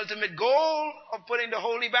get his ultimate goal of putting the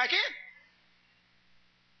holy back in.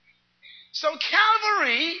 So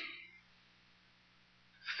Calvary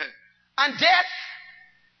and death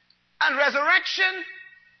and resurrection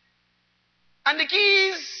and the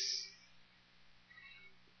keys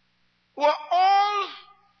were all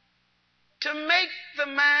to make the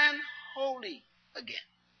man holy again.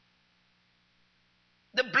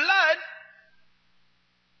 The blood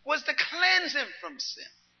was to cleanse him from sin,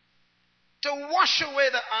 to wash away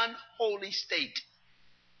the unholy state.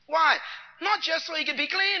 Why? Not just so he could be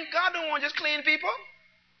clean. God don't want just clean people.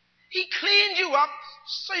 He cleaned you up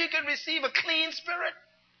so you could receive a clean spirit.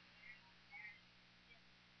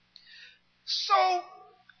 So,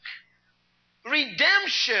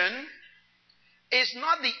 redemption is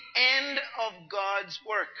not the end of God's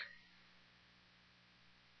work.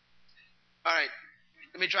 All right,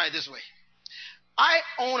 let me try it this way. I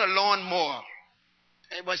own a lawnmower.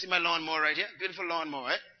 Everybody see my lawnmower right here? Beautiful lawnmower,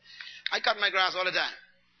 right? I cut my grass all the time.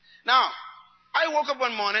 Now, I woke up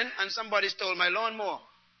one morning and somebody stole my lawnmower.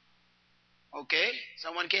 Okay,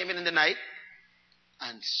 someone came in the night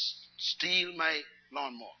and steal my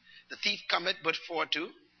lawnmower. The thief cometh but for to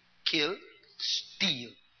kill, steal,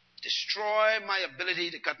 destroy my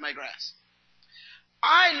ability to cut my grass.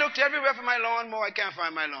 I looked everywhere for my lawnmower. I can't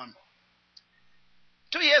find my lawnmower.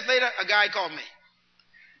 2 years later, a guy called me.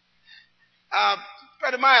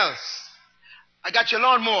 Brother Miles, I got your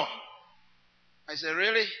lawnmower. I said,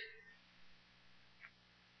 really?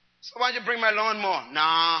 So why don't you bring my lawnmower?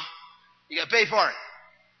 Nah, you got to pay for it.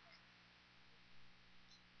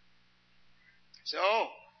 I said, oh,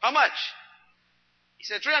 how much? He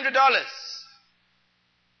said, $300. I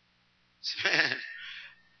said, man,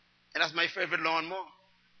 and that's my favorite lawnmower.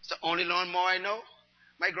 It's the only lawnmower I know.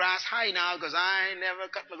 My grass high now because I ain't never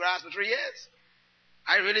cut my grass for 3 years.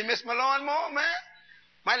 I really miss my lawnmower, man.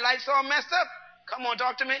 My life's all messed up. Come on,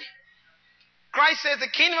 talk to me. Christ says the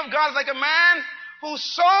kingdom of God is like a man who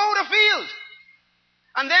sowed a field.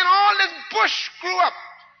 And then all this bush grew up.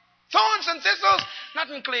 Thorns and thistles,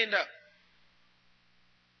 nothing cleaned up.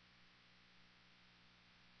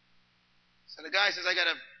 So the guy says, I got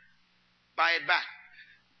to buy it back.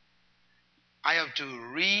 I have to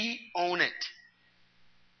re-own it.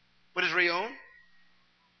 What is re-own?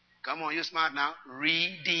 Come on, you're smart now.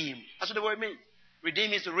 Redeem. That's what the word means.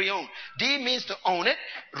 Redeem means to re-own. Deem means to own it.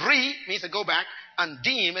 Re means to go back and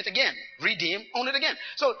deem it again. Redeem, own it again.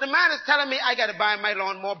 So the man is telling me I got to buy my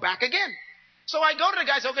lawnmower back again. So I go to the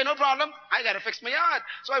guy and say, okay, no problem. I got to fix my yard.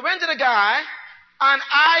 So I went to the guy and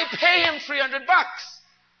I pay him $300.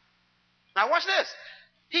 Now watch this.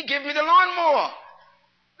 He gave me the lawnmower.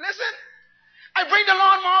 Listen. I bring the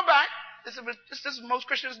lawnmower back. This is what most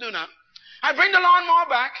Christians do now. I bring the lawnmower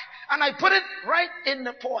back and I put it right in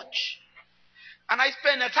the porch. And I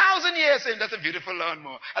spend 1,000 years saying, that's a beautiful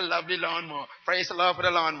lawnmower. A lovely lawnmower. Praise the Lord for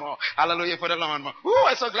the lawnmower. Hallelujah for the lawnmower. Ooh,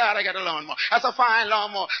 I'm so glad I got a lawnmower. That's a fine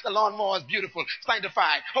lawnmower. The lawnmower is beautiful.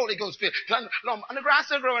 Sanctified. Holy Ghost filled. And the grass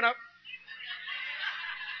still growing up.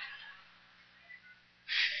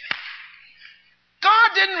 God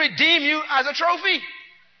didn't redeem you as a trophy.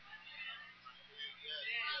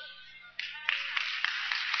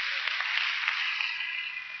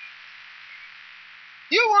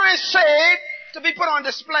 You weren't saved to be put on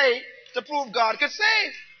display to prove God could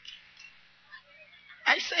save.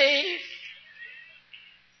 I save.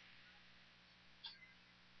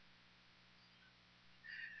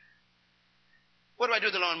 What do I do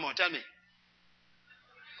with the lawnmower? Tell me.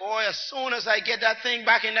 Boy, as soon as I get that thing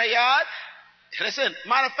back in the yard, listen,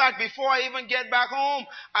 matter of fact, before I even get back home,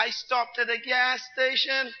 I stopped at the gas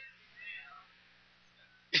station,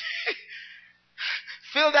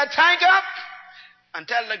 fill that tank up, and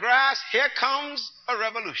tell the grass, here comes a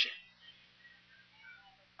revolution.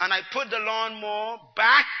 And I put the lawnmower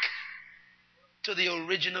back to the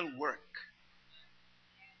original work.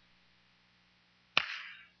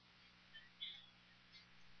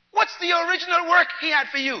 What's the original work he had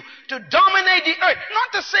for you? To dominate the earth.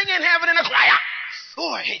 Not to sing in heaven in a choir.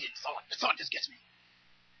 Oh, I hate it. The thought just gets me.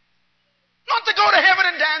 Not to go to heaven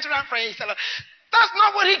and dance around, praise the Lord. That's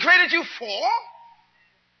not what he created you for.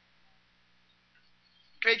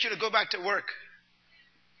 Create you to go back to work.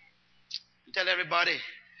 Tell everybody,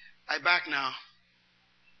 I'm back now.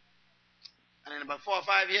 And in about 4 or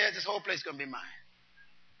 5 years, this whole place is going to be mine.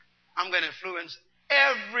 I'm going to influence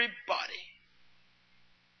everybody.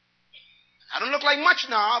 I don't look like much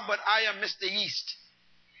now, but I am Mr. Yeast.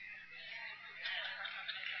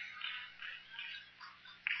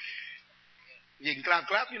 You can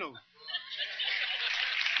clap, you know.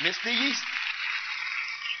 Mr. Yeast.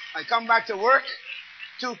 I come back to work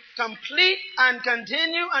to complete and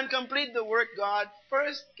continue and complete the work God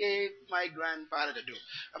first gave my grandfather to do.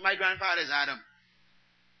 And my grandfather is Adam.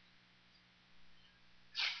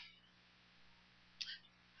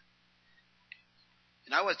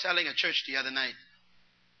 And I was telling a church the other night,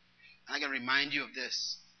 and I can remind you of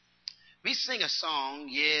this. We sang a song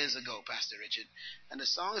years ago, Pastor Richard, and the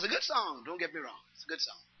song is a good song. Don't get me wrong. It's a good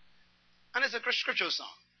song. And it's a scriptural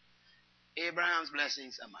song. Abraham's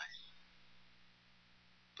blessings are mine.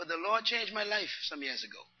 But the Lord changed my life some years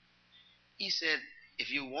ago. He said,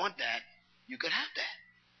 if you want that, you could have that.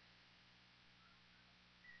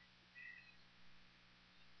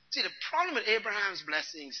 See, the problem with Abraham's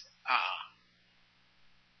blessings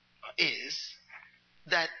is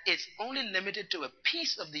that it's only limited to a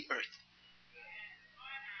piece of the earth.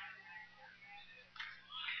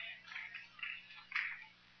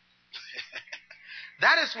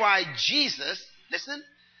 That is why Jesus, listen,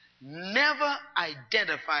 never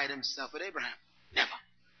identified himself with Abraham. Never.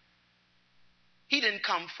 He didn't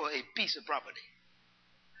come for a piece of property.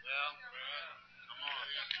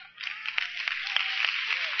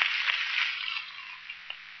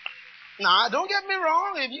 Now, don't get me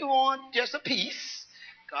wrong. If you want just a piece,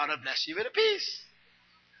 God will bless you with a piece.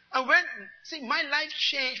 And my life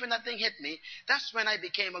changed when that thing hit me. That's when I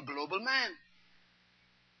became a global man.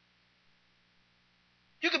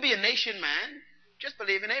 You could be a nation man. Just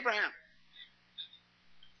believe in Abraham.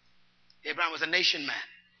 Abraham was a nation man.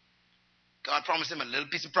 God promised him a little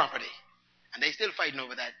piece of property. And they're still fighting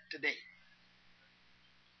over that today.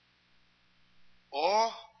 Or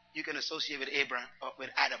you can associate with Abraham or with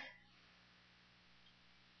Adam.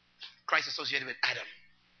 Christ associated with Adam.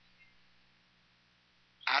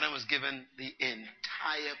 Adam was given the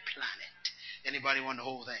entire planet. Anybody want the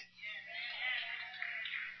whole thing?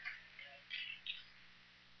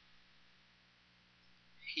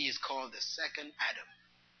 He is called the second Adam.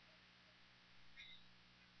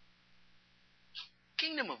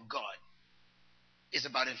 Kingdom of God is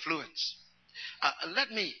about influence. Let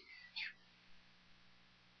me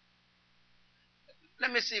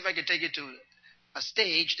see if I can take you to a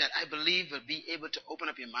stage that I believe will be able to open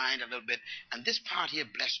up your mind a little bit. And this part here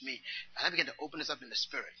blessed me. And I began to open this up in the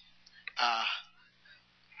spirit.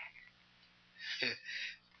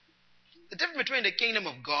 The difference between the kingdom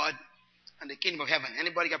of God and the kingdom of heaven.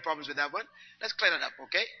 Anybody got problems with that one? Let's clear that up,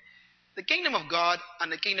 okay? The kingdom of God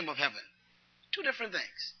and the kingdom of heaven. Two different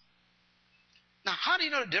things. Now, how do you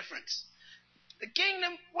know the difference? The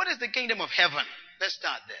kingdom, what is the kingdom of heaven? Let's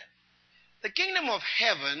start there. The kingdom of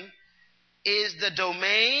heaven is the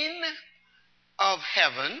domain of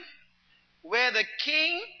heaven where the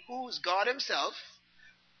king, who's God himself,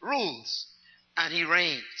 rules and he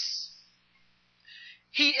reigns.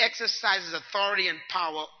 He exercises authority and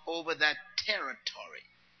power over that territory.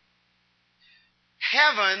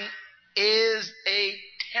 Heaven is a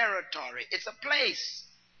territory. It's a place.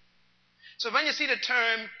 So when you see the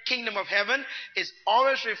term kingdom of heaven, it's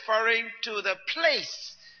always referring to the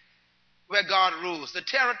place where God rules, the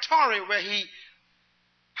territory where he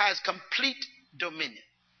has complete dominion.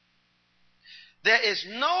 There is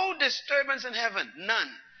no disturbance in heaven, none.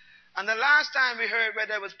 And the last time we heard where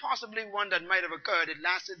there was possibly one that might have occurred, it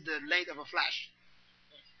lasted the length of a flash.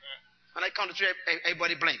 When I count to three,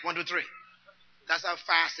 everybody blink. 1, 2, 3. That's how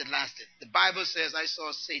fast it lasted. The Bible says, I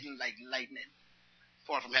saw Satan like lightning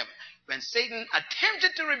fall from heaven. When Satan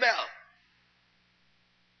attempted to rebel,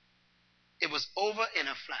 it was over in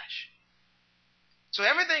a flash. So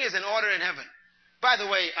everything is in order in heaven. By the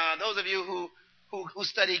way, those of you who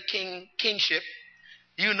study kingship,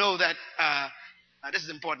 you know that, this is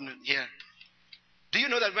important here. Do you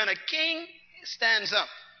know that when a king stands up,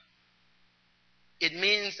 it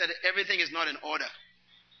means that everything is not in order?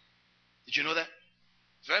 Did you know that?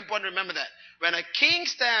 It's very important to remember that. When a king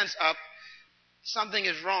stands up, something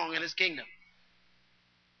is wrong in his kingdom.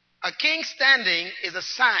 A king standing is a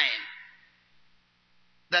sign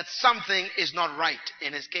that something is not right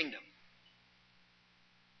in his kingdom.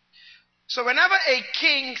 So whenever a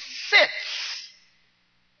king sits,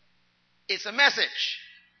 it's a message.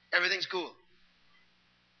 Everything's cool.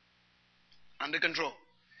 Under control.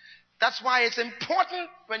 That's why it's important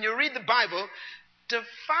when you read the Bible to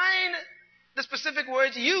find the specific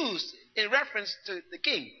words used in reference to the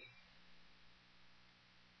king.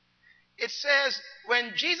 It says,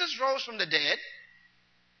 when Jesus rose from the dead,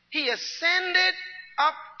 he ascended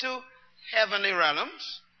up to heavenly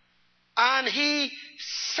realms and he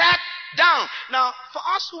sat down. Now, for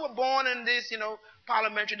us who were born in this,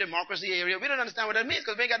 parliamentary democracy area, we don't understand what that means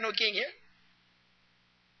because we ain't got no king here.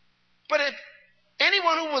 But if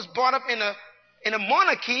anyone who was brought up in a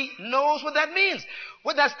monarchy knows what that means.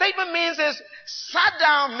 What that statement means is, sat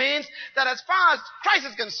down means that as far as Christ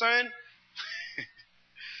is concerned,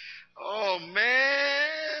 oh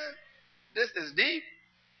man, this is deep.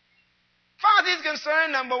 As far as he's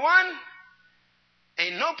concerned, number one,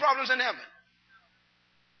 ain't no problems in heaven.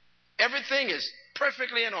 Everything is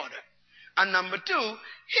perfectly in order. And number two,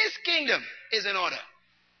 his kingdom is in order.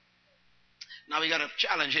 Now we got a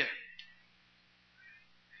challenge here.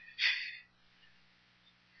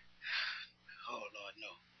 Oh Lord, no.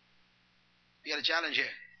 We got a challenge here.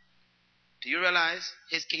 Do you realize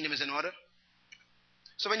his kingdom is in order?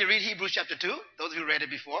 So when you read Hebrews chapter 2, those of you who read it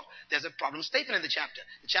before, there's a problem statement in the chapter.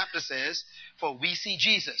 The chapter says, for we see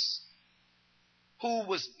Jesus, who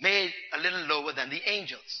was made a little lower than the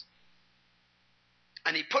angels.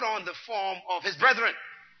 And he put on the form of his brethren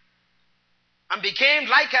and became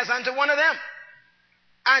like as unto one of them.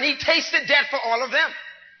 And he tasted death for all of them.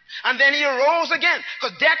 And then he arose again,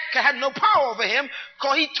 because death had no power over him,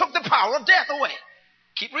 because he took the power of death away.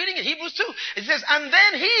 Keep reading in Hebrews 2. It says, and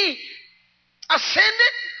then he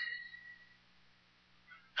ascended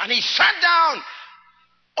and he sat down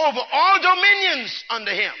over all dominions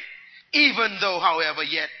under him, even though, however,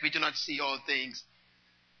 yet we do not see all things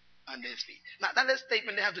under his feet. Now, that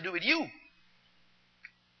statement they have to do with you.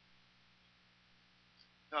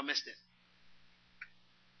 No, I missed it.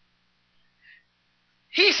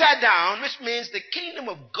 He sat down, which means the kingdom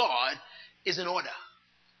of God is in order.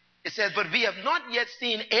 It says, but we have not yet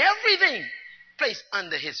seen everything placed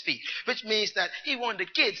under his feet, which means that he wanted the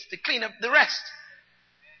kids to clean up the rest.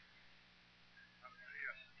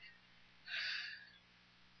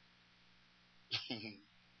 As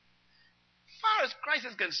far as Christ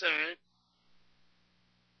is concerned,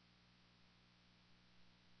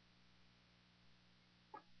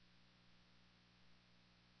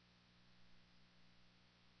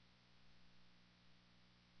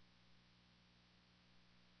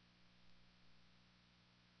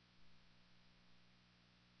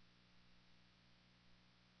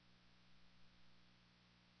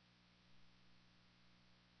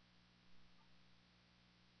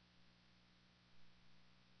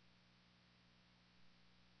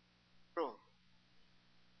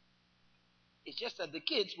 it's just that the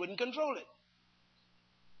kids wouldn't control it.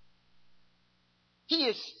 He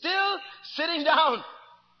is still sitting down.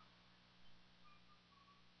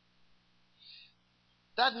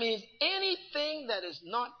 That means anything that is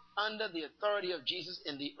not under the authority of Jesus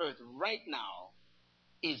in the earth right now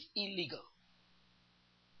is illegal.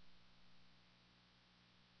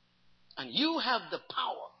 And you have the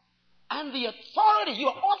power and the authority. You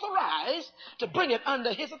are authorized to bring it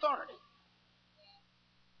under his authority.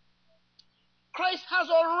 Christ has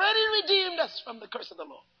already redeemed us from the curse of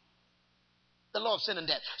the law of sin and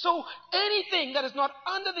death. So anything that is not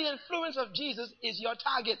under the influence of Jesus is your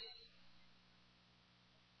target.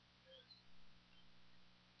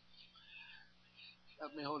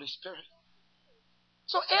 Help me, Holy Spirit.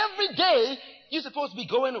 So every day, you're supposed to be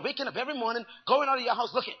waking up every morning, going out of your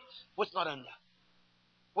house looking. What's not under?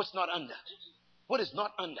 What's not under? What is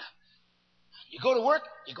not under? You go to work,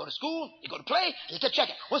 you go to school, you go to play, and you keep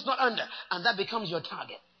checking. What's not under? And that becomes your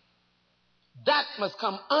target. That must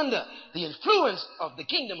come under the influence of the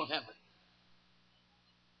kingdom of heaven.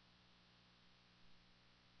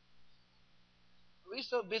 We're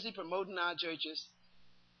so busy promoting our churches,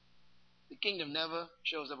 the kingdom never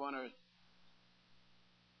shows up on earth.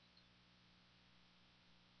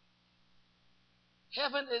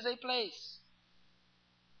 Heaven is a place.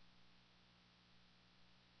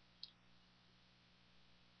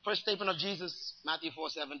 First statement of Jesus, Matthew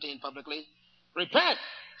 4:17 publicly. Repent,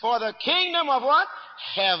 for the kingdom of what?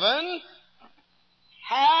 Heaven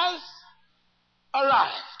has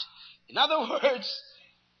arrived. In other words,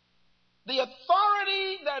 the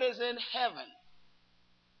authority that is in heaven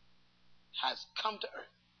has come to earth.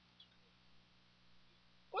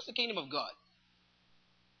 What's the kingdom of God?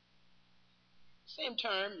 Same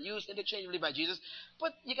term used interchangeably by Jesus,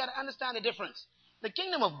 but you got to understand the difference. The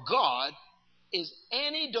kingdom of God is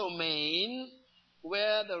any domain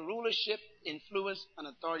where the rulership, influence, and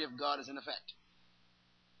authority of God is in effect.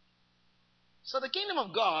 So the kingdom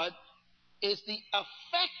of God is the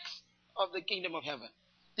effects of the kingdom of heaven,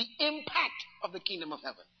 the impact of the kingdom of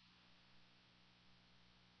heaven.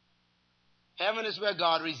 Heaven is where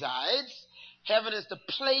God resides. Heaven is the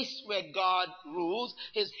place where God rules.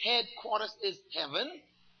 His headquarters is heaven.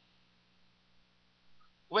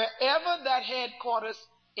 Wherever that headquarters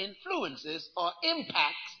influences or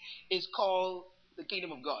impacts is called the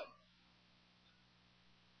kingdom of God.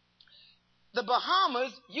 The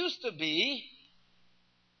Bahamas used to be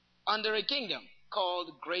under a kingdom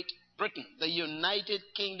called Great Britain, the United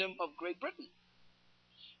Kingdom of Great Britain.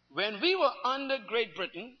 When we were under Great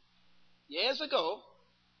Britain, years ago,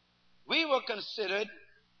 we were considered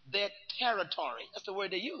their territory. That's the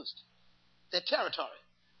word they used. Their territory.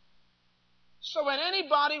 So when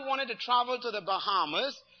anybody wanted to travel to the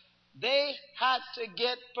Bahamas, they had to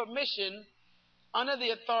get permission under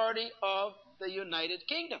the authority of the United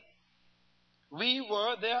Kingdom. We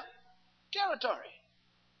were their territory.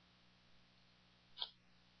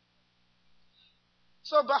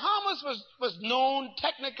 So Bahamas was known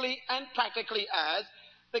technically and practically as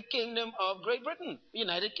the Kingdom of Great Britain,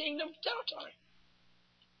 United Kingdom territory.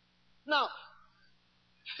 Now,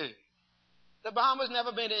 the Bahamas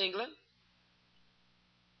never been to England.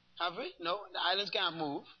 Have we? No, the islands can't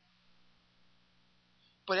move.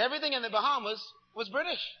 But everything in the Bahamas was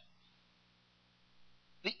British.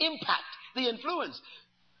 The impact, the influence.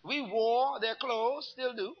 We wore their clothes,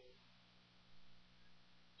 still do.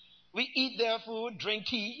 We eat their food, drink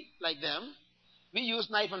tea like them. We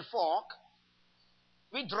use knife and fork.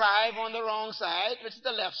 We drive on the wrong side, which is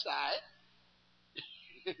the left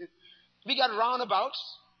side. We got roundabouts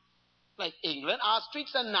like England. Our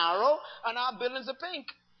streets are narrow and our buildings are pink.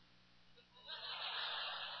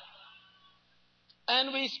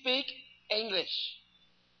 And we speak English.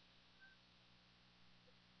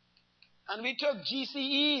 And we took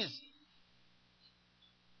GCEs.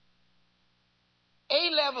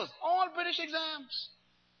 A-levels, all British exams.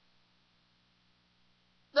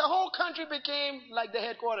 The whole country became like the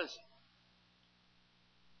headquarters.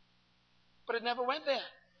 But it never went there.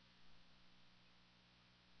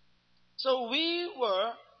 So we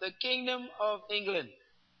were the kingdom of England.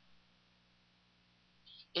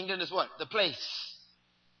 England is what? The place.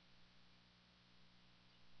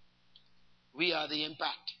 We are the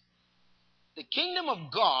impact. The kingdom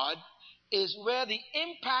of God is where the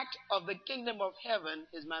impact of the kingdom of heaven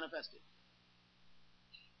is manifested.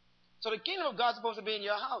 So the kingdom of God is supposed to be in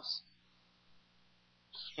your house.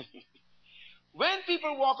 When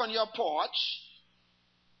people walk on your porch,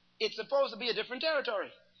 it's supposed to be a different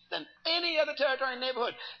territory than any other territory in the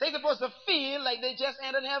neighborhood. They're supposed to feel like they just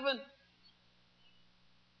entered heaven.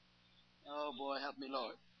 Oh boy, help me,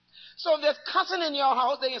 Lord. So if there's cussing in your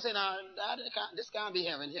house, they can say, "No, this can't be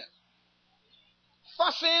heaven here."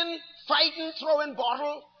 Fussing, fighting, throwing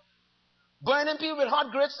bottle, burning people with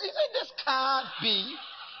hot grits. They say, "This can't be."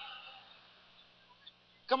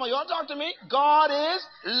 Come on, you all talk to me. God is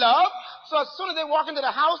love. So as soon as they walk into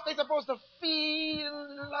the house, they're supposed to feel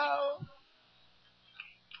love.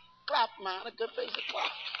 Clap, man. A good face to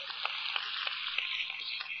clap.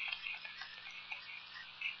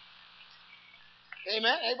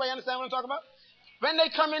 Amen. Everybody understand what I'm talking about? When they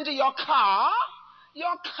come into your car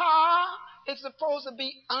is supposed to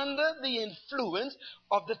be under the influence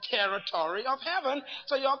of the territory of heaven.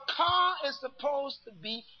 So your car is supposed to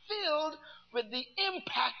be filled with the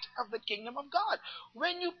impact of the kingdom of God.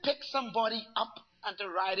 When you pick somebody up and to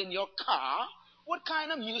ride in your car, what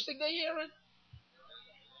kind of music they hearing?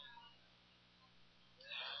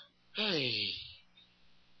 Hey.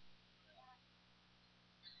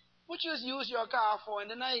 What you use your car for in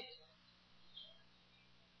the night?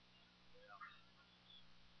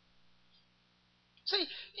 See,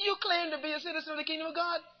 you claim to be a citizen of the kingdom of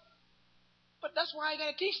God. But that's why I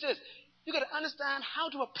got to teach this. You got to understand how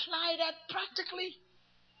to apply that practically.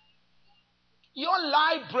 Your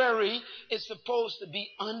library is supposed to be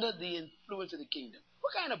under the influence of the kingdom.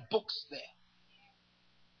 What kind of books there?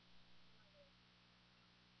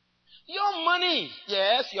 Your money,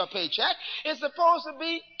 yes, your paycheck, is supposed to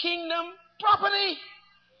be kingdom property.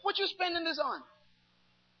 What you spending this on?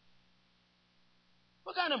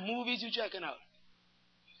 What kind of movies you checking out?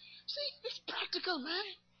 See, it's practical, man.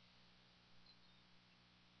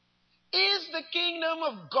 Is the kingdom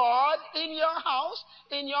of God in your house,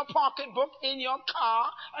 in your pocketbook, in your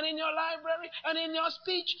car, and in your library, and in your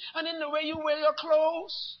speech, and in the way you wear your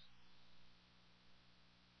clothes?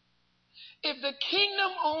 If the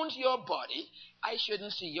kingdom owns your body, I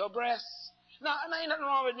shouldn't see your breasts. Now, ain't nothing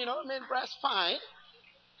wrong with, breasts fine.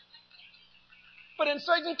 But in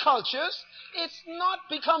certain cultures, it's not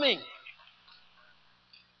becoming.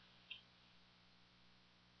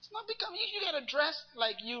 It's not becoming. You got to dress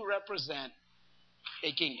like you represent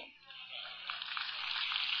a kingdom.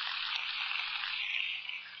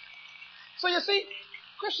 So you see,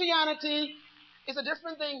 Christianity is a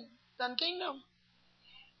different thing than kingdom.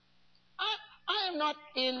 I am not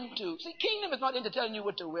into. See, kingdom is not into telling you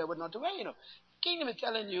what to wear, what not to wear. Kingdom is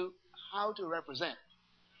telling you how to represent.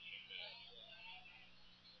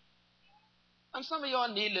 And some of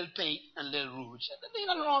y'all need a little paint and a little rouge. There's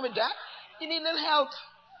nothing wrong with that. You need a little help.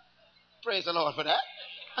 Praise the Lord for that.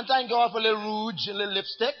 And thank God for a little rouge, a little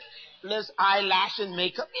lipstick, a little eyelash and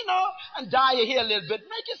makeup, and dye your hair a little bit.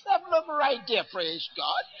 Make yourself look right there, praise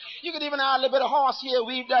God. You could even add a little bit of horse hair,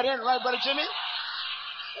 weave that in, right, Brother Jimmy?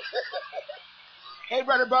 Hey,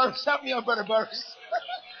 Brother Burris, help me out, Brother Burris.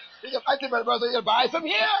 I think Brother Burris, you'll buy some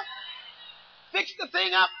hair. Fix the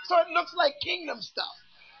thing up so it looks like kingdom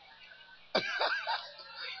stuff.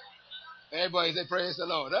 Everybody say praise the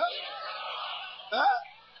Lord, huh? Huh?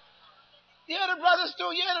 Yeah, the brothers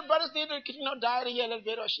too. Yeah, the brothers need to, dye the hair a little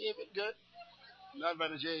bit or shave it good. Not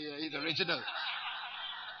Brother J, he's original.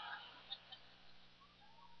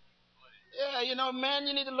 Yeah, man,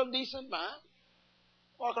 you need to look decent, man.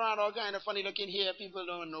 Walk around all kind of funny looking hair. People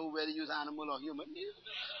don't know whether you use animal or human. You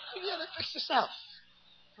gotta fix yourself.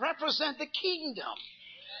 Represent the kingdom.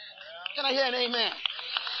 Can I hear an amen?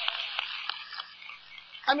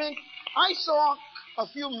 I saw a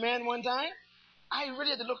few men one time. I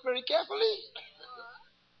really had to look very carefully.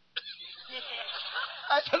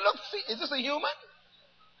 I had to look, see, is this a human?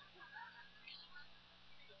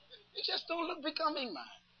 You just don't look becoming, man.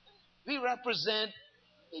 We represent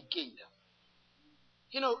a kingdom.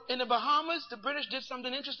 In the Bahamas, the British did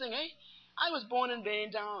something interesting, eh? I was born in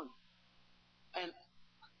Baintown. And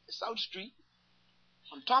South Street,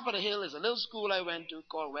 on top of the hill, is a little school I went to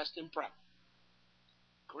called Western Prep.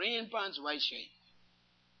 Green pants, white shirt.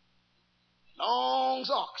 Long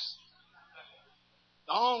socks.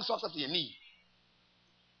 Long socks up to your knee.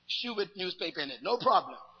 Shoe with newspaper in it. No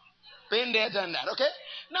problem. Been there, done that. Okay?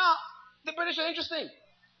 Now, the British are interesting.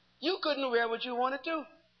 You couldn't wear what you wanted to.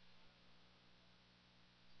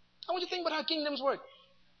 I want you to think about how kingdoms work.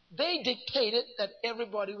 They dictated that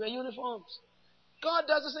everybody wear uniforms. God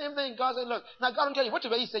does the same thing. God said, look, now God will tell you what to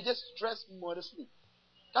wear. He said, just dress modestly.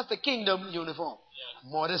 That's the kingdom uniform.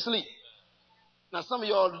 Modestly. Now some of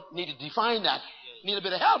y'all need to define that. Need a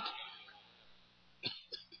bit of help.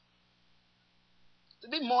 To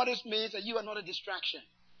be modest means that you are not a distraction.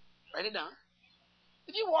 Write it down.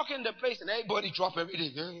 If you walk in the place and everybody drop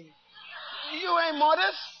everything, you ain't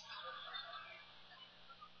modest.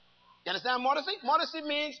 You understand modesty? Modesty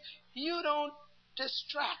means you don't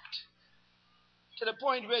distract to the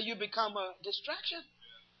point where you become a distraction.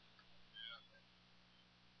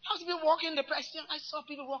 How many people walk in the place? I saw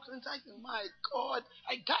people walking inside. My God,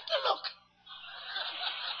 I got to look.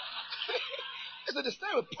 It's a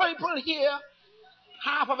disturbance. Purple here,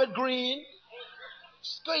 half of it green,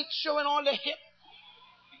 straight showing all the hip,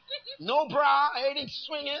 no bra, everything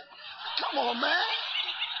swinging. Come on, man.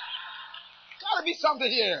 Gotta be something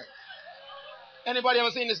here. Anybody ever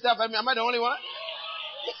seen this stuff? I mean, am I the only one?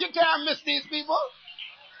 You can't miss these people.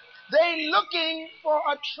 They looking for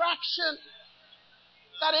attraction.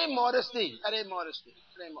 That ain't modesty. That ain't modesty.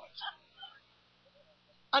 That ain't modesty.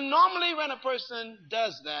 And normally when a person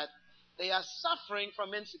does that, they are suffering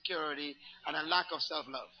from insecurity and a lack of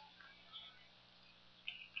self-love.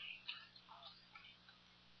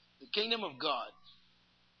 The kingdom of God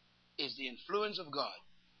is the influence of God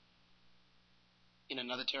in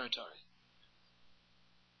another territory.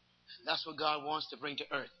 That's what God wants to bring to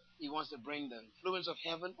earth. He wants to bring the influence of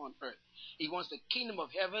heaven on earth. He wants the kingdom of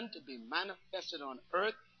heaven to be manifested on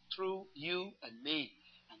earth through you and me.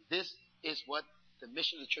 And this is what the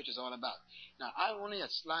mission of the church is all about. Now, I only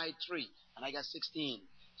at slide 3, and I got 16.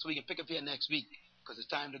 So we can pick up here next week because it's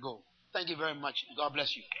time to go. Thank you very much. God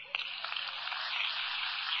bless you.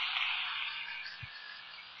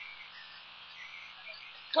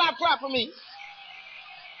 Clap, clap for me.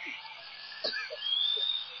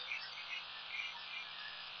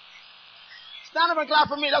 Stand up and clap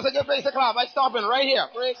for me. That's a good place to clap. I'm stopping right here.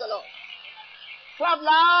 Praise the Lord. Clap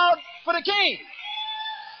loud for the King.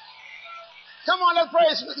 Come on, let's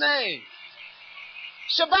praise his name.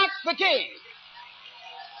 Shabbat the King.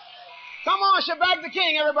 Come on, Shabbat the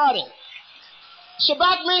King, everybody.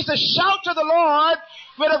 Shabbat means to shout to the Lord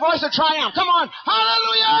with a voice of triumph. Come on.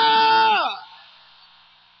 Hallelujah!